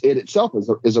 Wow. It itself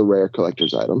is a rare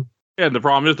collector's item. Yeah, the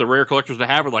problem is the rare collectors that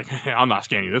have are like, hey, I'm not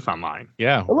scanning this online.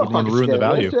 Yeah, I'm we not don't want to fucking ruin the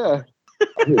scanning value. it, yeah.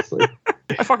 Obviously.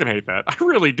 I fucking hate that. I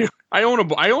really do. I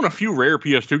own a few rare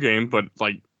PS2 games, but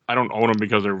like I don't own them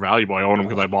because they're valuable. I own them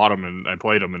because I bought them and I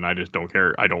played them, and I just don't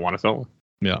care. I don't want to sell them.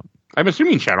 Yeah. I'm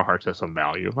assuming Shadow Hearts has some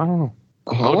value. I don't know.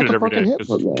 I look want at it the every fucking day. hint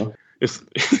book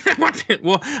now.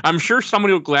 Well, I'm sure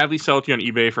somebody will gladly sell it to you on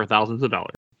eBay for thousands of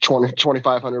dollars.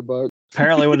 $2,500.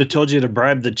 Apparently, would have told you to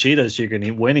bribe the cheetahs. You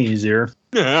can win easier.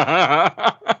 Yeah,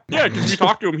 because you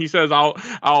talk to him, he says,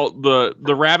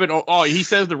 the rabbit. Oh, he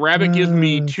says the rabbit gives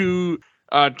me two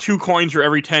coins for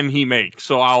every 10 he makes,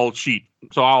 so I'll cheat.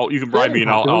 So you can bribe me and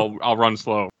I'll run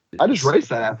slow. I just raced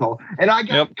that asshole, and I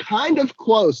got kind of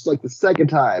close like the second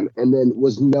time, and then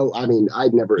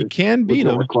I'd never. You can beat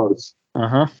him. Close.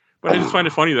 But I just find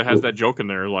it funny that has that joke in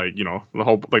there, like, you know, the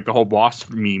whole boss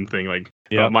meme thing, like,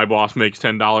 my boss makes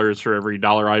 $10 for every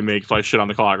dollar I make, so I shit on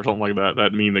the clock or something like that.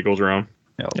 That meme that goes around.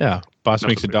 Yeah, boss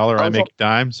makes $1, I make a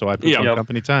dime, so I put on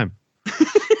company time.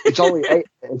 It's only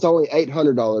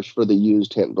 $800 for the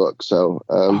used hint book. So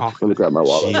let me grab my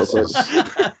wallet.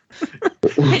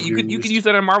 Hey, you could use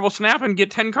that on Marvel Snap and get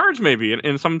 10 cards maybe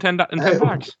in some 10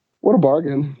 bucks. What a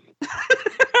bargain!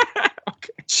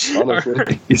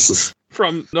 Honestly. Jesus.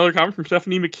 From another comment from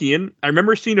Stephanie McKeon. I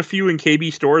remember seeing a few in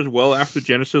KB stores well after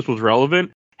Genesis was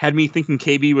relevant. Had me thinking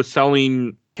KB was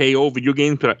selling KO video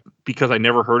games, but because I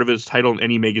never heard of his title in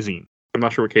any magazine. I'm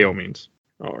not sure what KO means.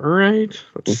 All right,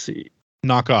 let's see.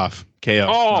 Knockoff. KO.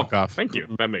 Oh, knockoff. Thank you.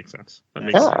 That makes sense.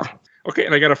 Sense. Okay,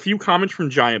 and I got a few comments from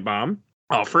Giant Bomb.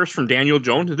 First from Daniel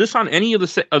Jones. Is this on any of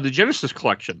the Genesis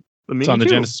collection? It's on the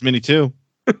Genesis Mini 2.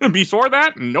 Before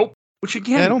that, nope. Which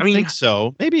again, I don't think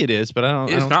so. Maybe it is, but I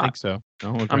don't think so.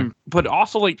 No, okay. But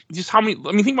also, like, just how many?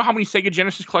 I mean, think about how many Sega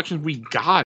Genesis collections we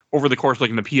got over the course,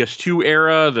 like in the PS2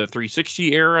 era, the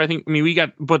 360 era. We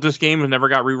got, but this game never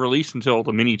got re-released until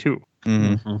the Mini 2.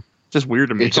 Mm-hmm. It's just weird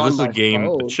to me because this is a game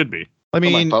that should be. I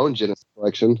mean, on my phone Genesis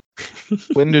collection.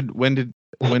 when did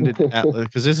Atlas?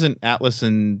 Because isn't Atlas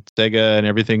and Sega and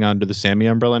everything under the Sammy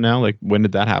umbrella now? Like, when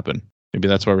did that happen? Maybe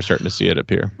that's why we're starting to see it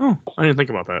appear. Oh, I didn't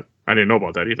think about that. I didn't know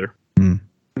about that either.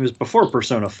 It was before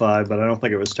Persona 5, but I don't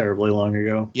think it was terribly long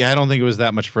ago. Yeah, I don't think it was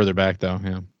that much further back, though.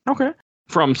 Yeah. Okay.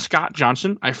 From Scott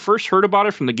Johnson. I first heard about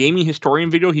it from the Gaming Historian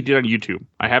video he did on YouTube.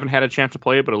 I haven't had a chance to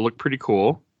play it, but it looked pretty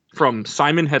cool. From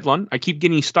Simon Hedlund. I keep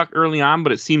getting stuck early on,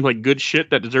 but it seems like good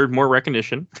shit that deserved more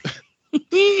recognition.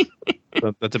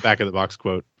 That's a back of the box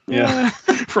quote. Yeah.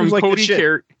 From like Cody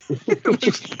Carey.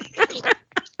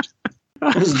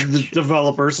 The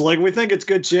developers like, we think it's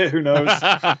good shit. Who knows?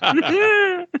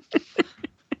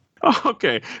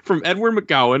 Okay. From Edward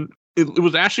McGowan. It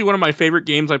was actually one of my favorite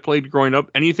games I played growing up.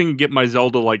 Anything to get my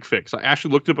Zelda-like fix. I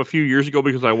actually looked it up a few years ago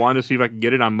because I wanted to see if I could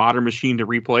get it on modern machine to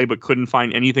replay, but couldn't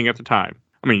find anything at the time.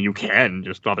 I mean, you can,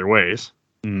 just other ways.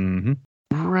 Mm-hmm.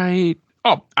 Right.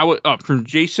 Oh, I was from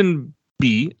Jason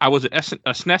B. I was a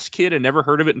SNES kid and never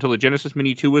heard of it until the Genesis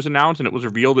Mini 2 was announced, and it was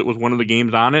revealed it was one of the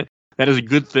games on it. That is a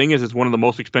good thing, as it's one of the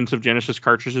most expensive Genesis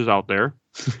cartridges out there.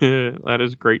 That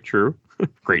is great true.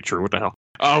 Great true, what the hell?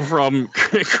 From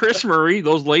Chris Murray,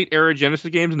 those late era Genesis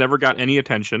games never got any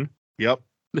attention. Yep.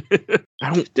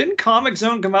 Didn't Comic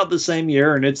Zone come out the same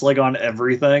year and it's like on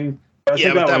everything?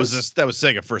 Yeah, but that was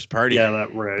Sega first party. Yeah,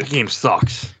 that right. The game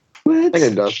sucks. I think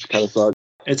it does kind of suck.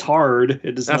 It's hard.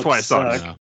 It does. That's why it sucks.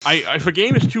 No. If a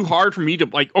game is too hard for me to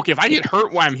like, okay, if I get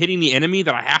hurt while I'm hitting the enemy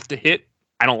that I have to hit,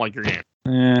 I don't like your game.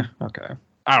 Yeah. Okay.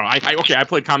 I don't know. I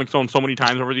played Comic Zone so many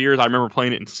times over the years. I remember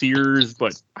playing it in Sears,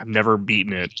 but I've never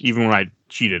beaten it, even when I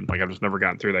cheated. Like, I've just never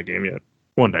gotten through that game yet.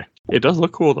 One day. It does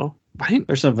look cool, though.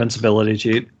 There's some invincibility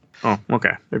cheat. Oh,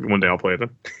 okay. Maybe one day I'll play it then.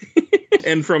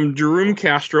 And from Jerome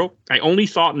Castro, I only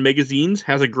saw it in magazines.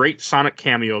 Has a great Sonic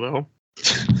cameo, though.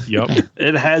 Yep.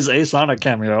 It has a Sonic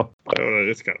cameo.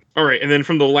 It's kind of all right. And then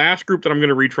from the last group that I'm going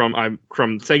to read from, I'm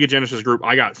from Sega Genesis group.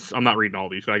 I'm not reading all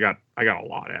these. I got a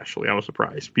lot actually. I was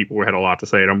surprised people had a lot to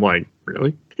say, and I'm like,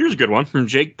 really? Here's a good one from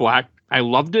Jake Black. I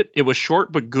loved it. It was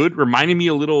short but good. Reminded me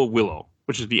a little of Willow,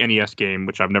 which is the NES game,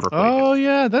 which I've never played. Oh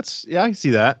yeah, I can see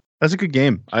that. That's a good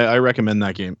game. I recommend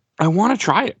that game. I want to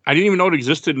try it. I didn't even know it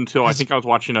existed until I think I was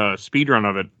watching a speedrun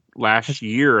of it last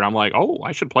year, and I'm like, oh,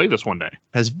 I should play this one day.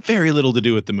 Has very little to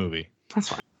do with the movie. That's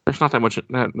fine. There's not that much.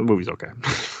 The movie's okay.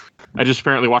 I just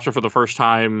apparently watched it for the first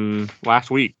time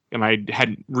last week, and I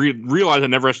hadn't realized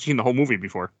I'd never seen the whole movie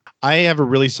before. I have a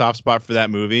really soft spot for that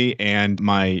movie, and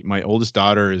my oldest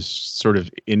daughter is sort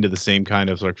of into the same kind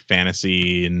of like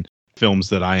fantasy and films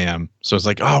that I am. So it's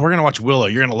like, oh, we're gonna watch Willow.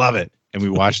 You're gonna love it. And we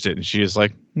watched it, and she was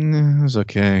like, it was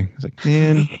okay. I was like,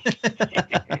 man,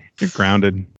 you're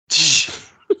grounded.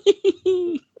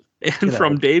 And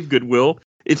from Dave Goodwill,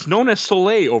 it's known as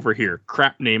Soleil over here.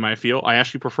 Crap name, I feel. I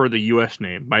actually prefer the U.S.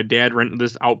 name. My dad rented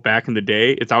this out back in the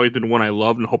day. It's always been one I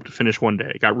loved and hope to finish one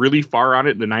day. Got really far on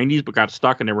it in the 90s, but got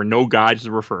stuck, and there were no guides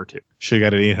to refer to. Should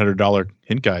have got an $800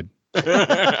 hint guide.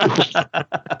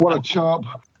 What a chump.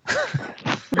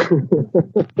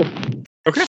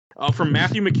 Okay. From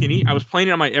Matthew McKinney, I was playing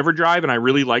it on my EverDrive, and I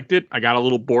really liked it. I got a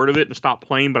little bored of it and stopped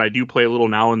playing, but I do play a little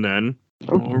now and then.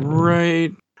 All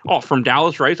right. Oh, from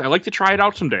Dallas Rice, I like to try it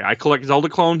out someday. I collect Zelda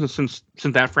clones, and since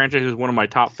that franchise is one of my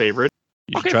top favorites.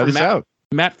 You should try this out.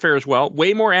 Matt Fair as well.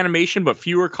 Way more animation, but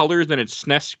fewer colors than its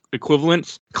SNES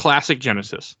equivalents. Classic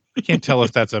Genesis. I can't tell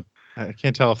if that's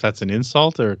an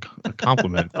insult or a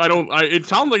compliment. It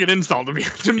sounds like an insult to me.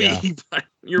 Yeah. But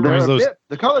you're right.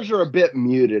 The colors are a bit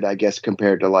muted, I guess,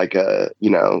 compared to like a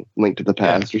Link to the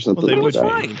Past or something. Well, It was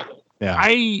like that. fine. Yeah.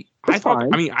 I thought.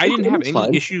 fine. I mean, I didn't have It's any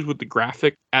fine. issues with the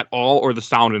graphic at all or the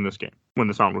sound in this game when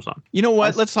the sound was on. You know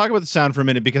what? Let's talk about the sound for a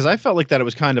minute, because I felt like that it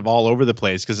was kind of all over the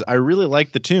place, because I really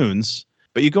like the tunes,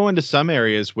 but you go into some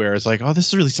areas where it's like, oh,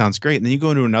 this really sounds great. And then you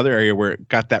go into another area where it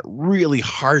got that really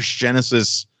harsh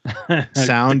Genesis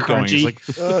sound going. It's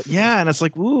like, yeah. And it's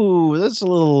like, ooh, that's a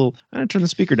little, I'm going to turn the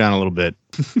speaker down a little bit.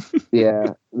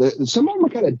 Yeah, some of them are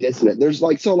kind of dissonant. There's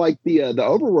like the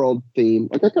overworld theme.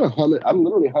 Like I kind of hum it. I'm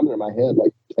literally humming in my head,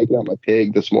 like taking out my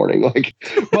pig this morning. Like,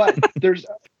 but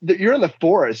you're in the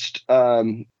forest,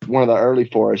 one of the early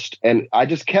forest, and I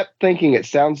just kept thinking it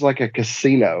sounds like a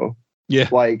casino. Yeah.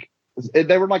 Like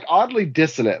they were like oddly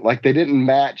dissonant. Like they didn't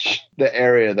match the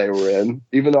area they were in,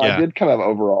 even though Yeah. I did kind of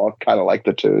overall kind of like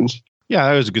the tunes. Yeah,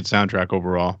 that was a good soundtrack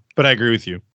overall, but I agree with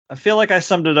you. I feel like I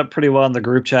summed it up pretty well in the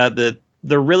group chat that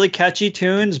they're really catchy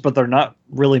tunes, but they're not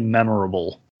really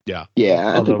memorable. Yeah,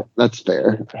 I think that's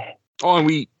fair. Oh,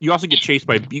 and you also get chased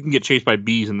by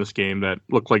bees in this game that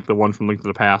look like the one from Link to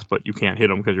the Past, but you can't hit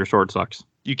them because your sword sucks.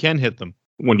 You can hit them.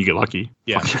 When you get lucky.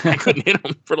 Yeah. I couldn't hit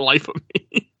them for the life of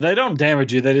me. They don't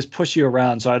damage you. They just push you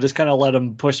around. So I just kind of let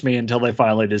them push me until they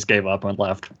finally just gave up and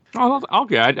left. Oh,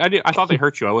 okay. I thought they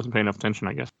hurt you. I wasn't paying enough attention,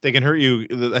 I guess. They can hurt you.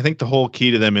 I think the whole key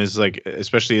to them is like,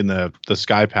 especially in the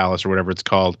Sky Palace or whatever it's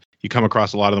called, you come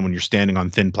across a lot of them when you're standing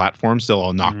on thin platforms. They'll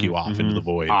all knock you off into the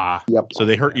void. Yep. So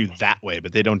they hurt you that way,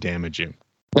 but they don't damage you.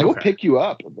 They will Okay. pick you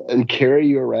up and carry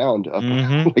you around up,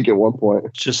 Mhm. like at one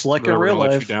point, Just like They're a real gonna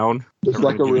let life. you down. just They're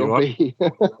like a gonna give real you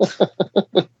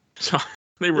bee. So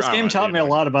they were, This I game don't know, taught me a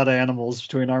lot about animals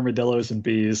between armadillos and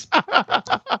bees.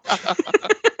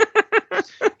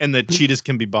 And the cheetahs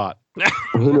can be bought.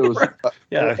 Who knows?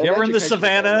 Yeah, if you're ever in the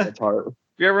savannah, It's hard. if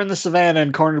you're ever in the savannah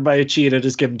and cornered by a cheetah,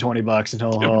 just give him $20 and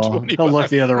Give him $20. he'll look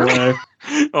the other way.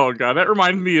 Oh god, that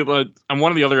reminds me of on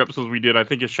one of the other episodes we did. I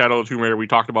think it's Shadow of the Tomb Raider. We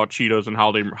talked about cheetahs and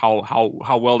how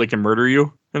well they can murder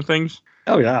you and things.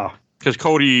 Oh yeah. Because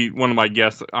Cody, one of my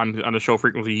guests on the show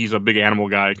frequently, he's a big animal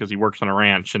guy because he works on a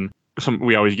ranch, and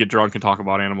we always get drunk and talk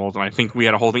about animals. And I think we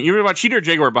had a whole thing, even about cheetah or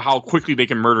jaguar, but how quickly they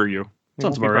can murder you.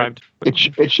 Sounds Won't be about right.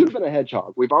 bribed. It should have been a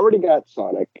hedgehog. We've already got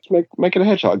Sonic. Let's make it a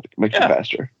hedgehog. Makes it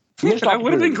faster. Yeah, that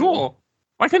would have been cool.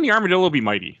 Why couldn't the armadillo be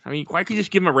mighty? I mean, why could you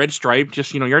just give him a red stripe?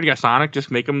 Just, you already got Sonic.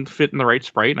 Just make him fit in the right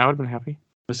sprite, and I would have been happy.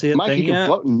 Was he a Mike, thing he can yet?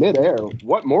 float in midair.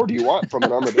 What more do you want from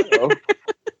an armadillo?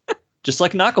 Just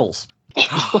like Knuckles.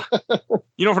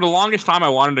 For the longest time, I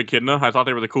wanted echidna. I thought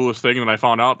they were the coolest thing, and then I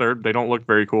found out they don't look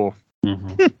very cool. They're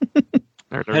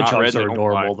not red. Hedgehogs They are don't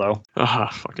adorable, fly. though.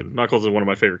 Fucking Knuckles is one of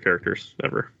my favorite characters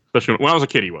ever. Especially when I was a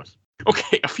kid, he was.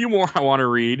 Okay, a few more I want to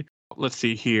read. Let's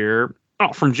see here.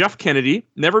 Oh, from Jeff Kennedy.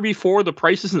 Never before the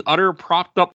price is an utter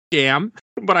propped up scam,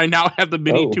 but I now have the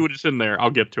mini Oh. to it. It's in there. I'll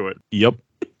get to it. Yep.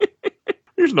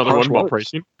 Here's another Harsh one about words.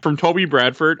 pricing. From Toby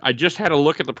Bradford. I just had a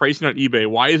look at the pricing on eBay.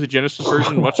 Why is the Genesis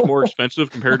version much more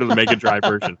expensive compared to the Mega Drive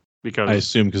version? Because I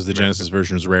assume because the Genesis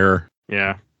version is rarer.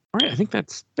 yeah. All right, I think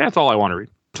that's all I want to read.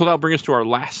 So that'll bring us to our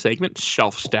last segment,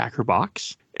 Shelf Stacker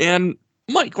Box. And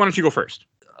Mike, why don't you go first?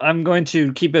 I'm going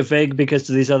to keep it vague because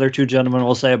these other two gentlemen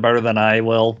will say it better than I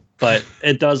will, but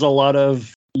it does a lot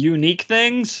of unique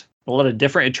things.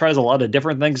 It tries a lot of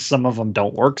different things. Some of them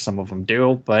don't work, some of them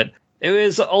do, but it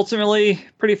was ultimately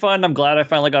pretty fun. I'm glad I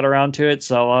finally got around to it,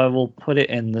 so I will put it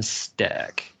in the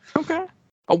stack. Okay.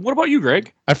 What about you,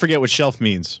 Greg? I forget what shelf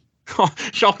means.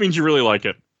 Shelf means you really like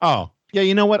it. Oh, yeah.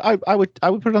 You know what? I would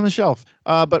put it on the shelf.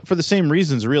 But for the same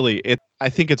reasons, really. I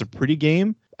think it's a pretty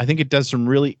game. I think it does some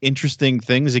really interesting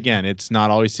things. Again, it's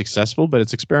not always successful, but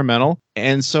it's experimental,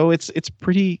 and so it's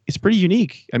pretty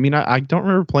unique. I mean, I don't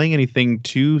remember playing anything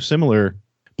too similar.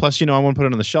 Plus, I want to put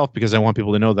it on the shelf because I want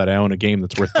people to know that I own a game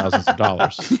that's worth thousands of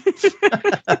dollars.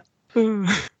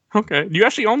 Okay. Do you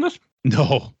actually own this?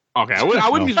 No. Okay. I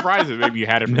wouldn't be surprised if maybe you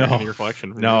had it in your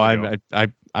collection. No,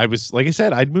 I was, like I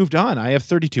said, I'd moved on. I have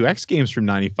 32X games from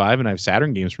 95 and I have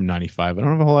Saturn games from 95. I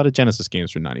don't have a whole lot of Genesis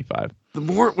games from 95.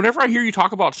 Whenever I hear you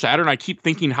talk about Saturn, I keep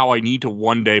thinking how I need to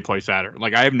one day play Saturn.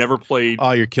 Like, I have never played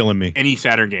you're killing me. any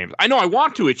Saturn games. I know I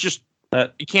want to. It's just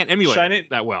you can't emulate it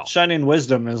that well. Shining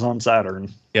Wisdom is on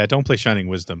Saturn. Yeah, don't play Shining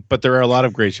Wisdom, but there are a lot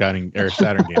of great Saturn games.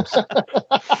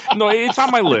 No, it's on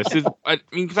my list. Is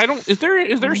there a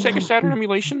Sega Saturn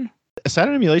emulation?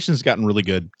 Saturn emulation has gotten really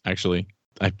good, actually.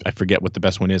 I forget what the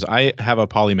best one is. I have a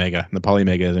Polymega, and the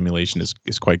Polymega emulation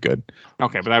is quite good.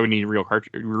 Okay, but I would need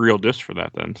real disc for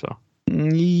that then. So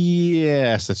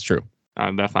yes, that's true.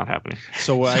 That's not happening.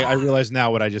 So I realize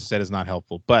now what I just said is not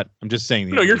helpful, but I'm just saying.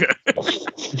 No, you're good.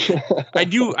 I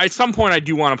do. At some point, I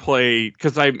do want to play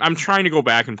because I'm trying to go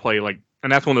back and play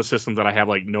and that's one of the systems that I have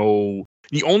no.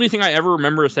 The only thing I ever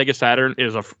remember of Sega Saturn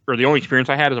or the only experience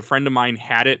I had is a friend of mine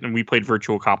had it and we played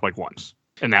Virtual Cop once,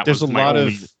 and that was my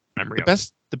only memory.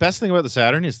 The best thing about the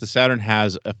Saturn is the Saturn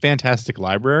has a fantastic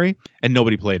library and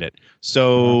nobody played it.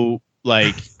 So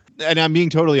and I'm being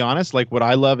totally honest, what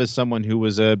I love is someone who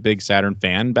was a big Saturn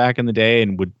fan back in the day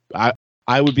and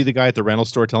I would be the guy at the rental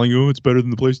store telling you, it's better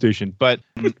than the PlayStation. But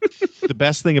the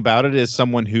best thing about it is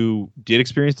someone who did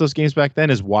experience those games back then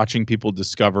is watching people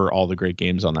discover all the great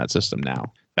games on that system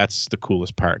now. That's the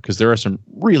coolest part because there are some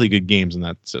really good games in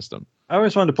that system. I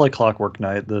always wanted to play Clockwork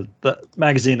Knight. The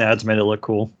magazine ads made it look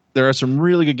cool. There are some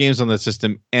really good games on that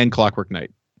system and Clockwork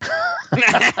Knight.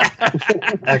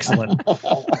 Excellent.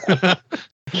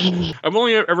 I've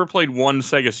only ever played one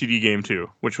Sega CD game too,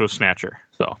 which was Snatcher.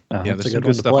 So yeah, there's some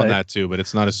good stuff on that too, but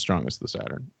it's not as strong as the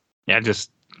Saturn. Yeah,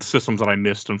 just systems that I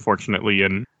missed, unfortunately,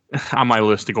 and on my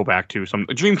list to go back to. Some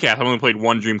Dreamcast. I've only played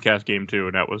one Dreamcast game too,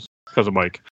 and that was because of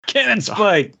Mike. Cannon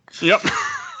Spike. Yep.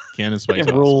 Cannon Spike.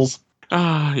 It rules.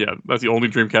 Yeah, that's the only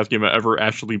Dreamcast game I ever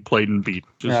actually played and beat.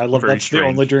 Yeah, I love that's strange. The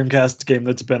only Dreamcast game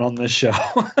that's been on this show.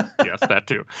 Yes, that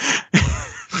too.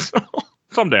 So,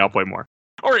 someday I'll play more.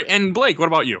 All right, and Blake, what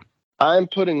about you? I'm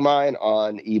putting mine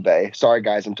on eBay. Sorry,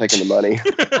 guys, I'm taking the money.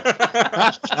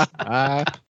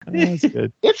 That's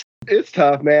good. It's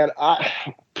tough, man.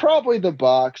 Probably the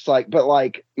box, but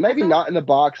maybe not in the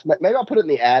box. Maybe I'll put it in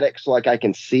the attic so I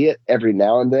can see it every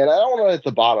now and then. I don't want it at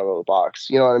the bottom of the box.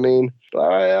 You know what I mean? I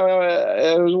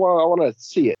want to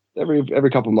see it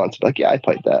every couple months. Yeah, I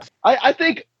played that. I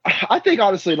think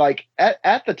honestly,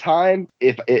 at the time,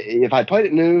 if I played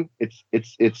it new,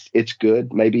 it's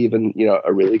good. Maybe even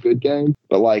a really good game.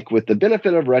 But with the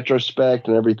benefit of retrospect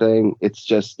and everything, it's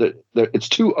just that it's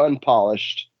too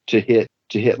unpolished to hit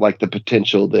the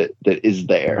potential that is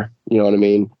there. You know what I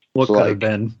mean? What could have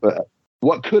been?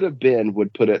 What could have been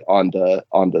would put it on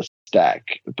the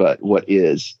stack, but what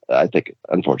is, I think,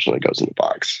 unfortunately, goes in the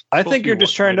box. I think you're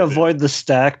just trying to avoid the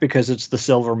stack because it's the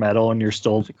silver medal, and you're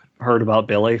still heard about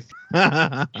Billy.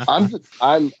 I'm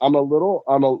a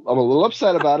little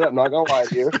upset about it. I'm not gonna lie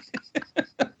to you.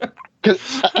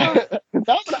 Because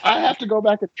I have to go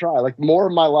back and try. More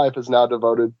of my life is now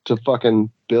devoted to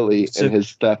fucking Billy and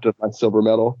his theft of my silver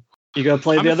medal. You gotta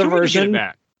play the other version.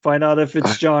 Find out if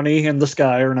it's Johnny in the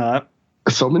sky or not.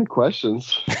 So many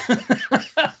questions.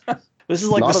 This is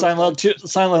like the Silent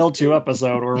Hill 2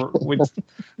 episode where we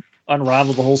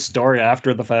unravel the whole story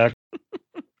after the fact.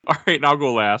 All right, and I'll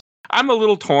go last. I'm a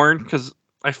little torn because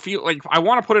I feel like I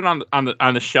want to put it on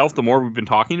the shelf the more we've been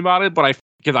talking about it, but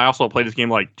because I also played this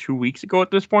game 2 weeks ago at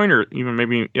this point, or even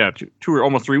maybe 2 or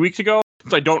almost 3 weeks ago.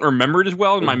 So I don't remember it as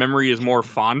well, and my memory is more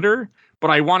fonder. But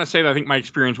I want to say that I think my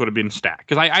experience would have been stacked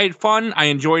because I had fun, I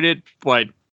enjoyed it, but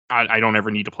I don't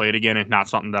ever need to play it again. It's not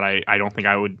something that I don't think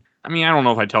I would. I mean, I don't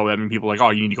know if I tell that many people oh,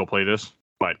 you need to go play this,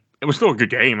 but it was still a good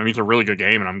game. I mean, it's a really good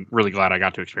game, and I'm really glad I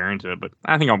got to experience it. But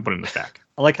I think I'll put it in the stack.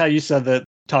 I like how you said that.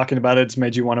 Talking about it's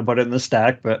made you want to put it in the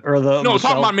stack, talking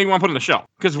about made me want to put it in the shelf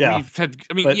because we've had.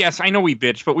 I mean, yes, I know we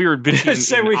bitch, but we were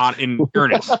bitching in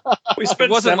earnest. We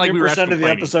spent 70% of the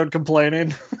episode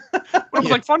complaining. But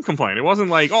it was fun complaining. It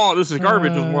wasn't oh, this is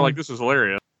garbage. It was more this is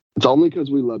hilarious. It's only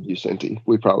because we love you, Santi.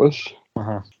 We promise.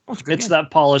 It's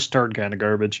that polished turd kind of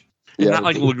garbage. It's Yeah. not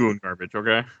like Lagoon garbage,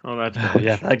 okay? Oh, that's Oh,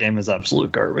 yeah, that game is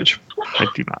absolute garbage. I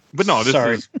do not. But no, this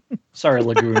Sorry. is. Sorry,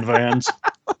 Lagoon fans.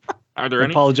 Are there I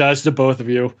any? apologize to both of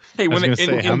you. Hey, was when gonna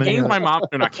say, how in many games are- my mom,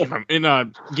 or not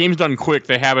in games done quick,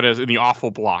 they have it as in the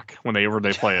awful block whenever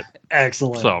they play it.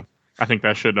 Excellent. So I think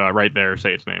that should right there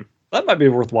say its name. That might be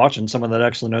worth watching. Someone that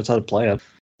actually knows how to play it.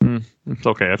 It's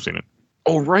okay. I've seen it.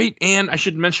 All right, and I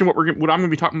should mention what I'm going to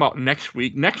be talking about next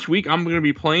week. Next week, I'm going to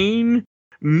be playing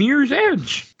Mirror's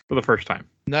Edge for the first time.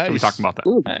 Nice. We'll be talking about that.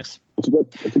 Ooh, Nice.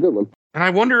 it's a good one. And I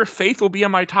wonder if Faith will be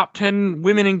on my top 10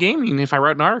 women in gaming if I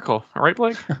write an article. All right,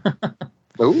 Blake?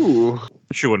 Ooh,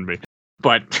 She wouldn't be.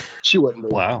 But she wouldn't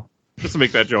be. Wow. just to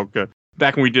make that joke,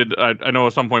 back when we did, I know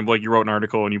at some point, Blake, you wrote an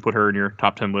article and you put her in your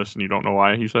top 10 list and you don't know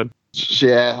why, you said?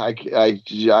 Yeah,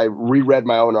 I reread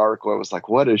my own article and was like,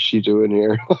 what is she doing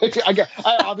here?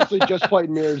 I obviously just played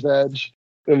Mirror's Edge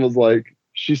and was like,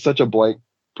 she's such a blank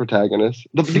protagonist.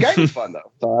 The game is fun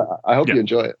though, so I hope Yeah. you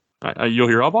enjoy it. You'll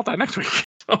hear all about that next week.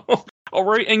 All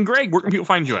right, and Greg, where can people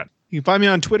find you at? You can find me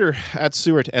on Twitter at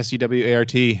Sewart, Sewart,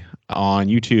 on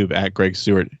YouTube at Greg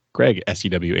Sewart, Greg,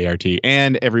 Sewart,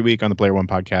 and every week on the Player One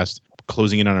podcast,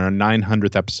 closing in on our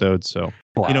 900th episode. So,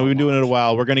 Wow. we've been doing it a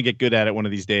while. We're going to get good at it one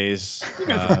of these days.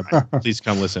 Please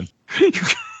come listen.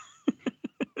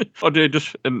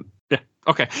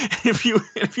 Okay. If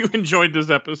you enjoyed this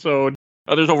episode,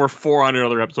 there's over 400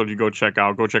 other episodes you go check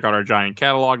out. Go check out our giant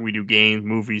catalog. We do games,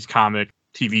 movies, comic,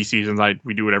 TV seasons.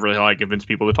 We do whatever the hell I convince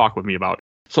people to talk with me about.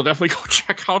 So definitely go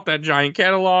check out that giant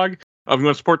catalog. If you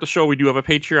want to support the show, we do have a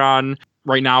Patreon.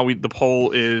 Right now, the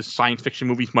poll is science fiction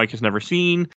movies Mike has never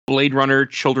seen, Blade Runner,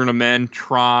 Children of Men,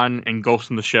 Tron, and Ghost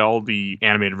in the Shell, the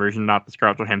animated version, not the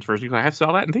Scarlett Johansson version, because I have to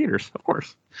sell that in theaters, of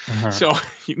course. Uh-huh. So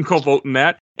you can go vote in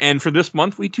that. And for this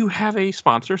month, we do have a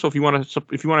sponsor. So if you want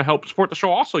to help support the show,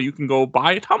 also you can go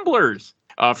buy tumblers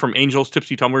from Angel's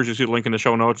Tipsy Tumblers. You see the link in the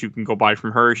show notes. You can go buy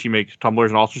from her. She makes tumblers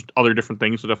and also other different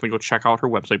things. So definitely go check out her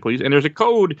website, please. And there's a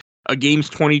code, Games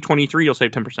 2023. You'll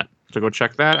save 10%. So go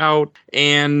check that out.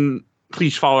 And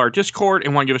please follow our Discord,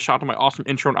 and want to give a shout out to my awesome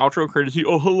intro and outro courtesy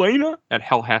of Helena at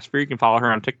Hell Hasper. You can follow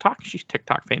her on TikTok. She's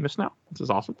TikTok famous now. This is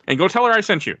awesome. And go tell her I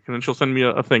sent you, and then she'll send me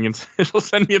a thing, and she'll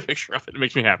send me a picture of it. It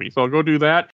makes me happy. So I'll go do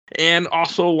that. And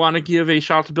also want to give a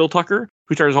shout out to Bill Tucker,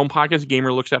 who started his own podcast,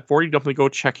 Gamer Looks at 40. Definitely go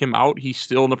check him out. He's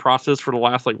still in the process for the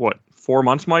last, 4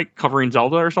 months, Mike, covering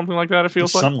Zelda or something like that, it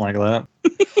feels like. Something like that.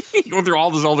 Going through all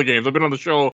the Zelda games. I've been on the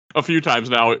show a few times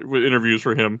now with interviews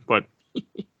for him, but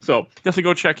so definitely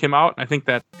go check him out. I think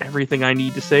that's everything I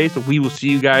need to say. So we will see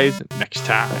you guys next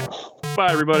time.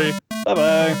 Bye, everybody.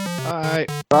 Bye-bye. Bye.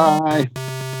 Bye.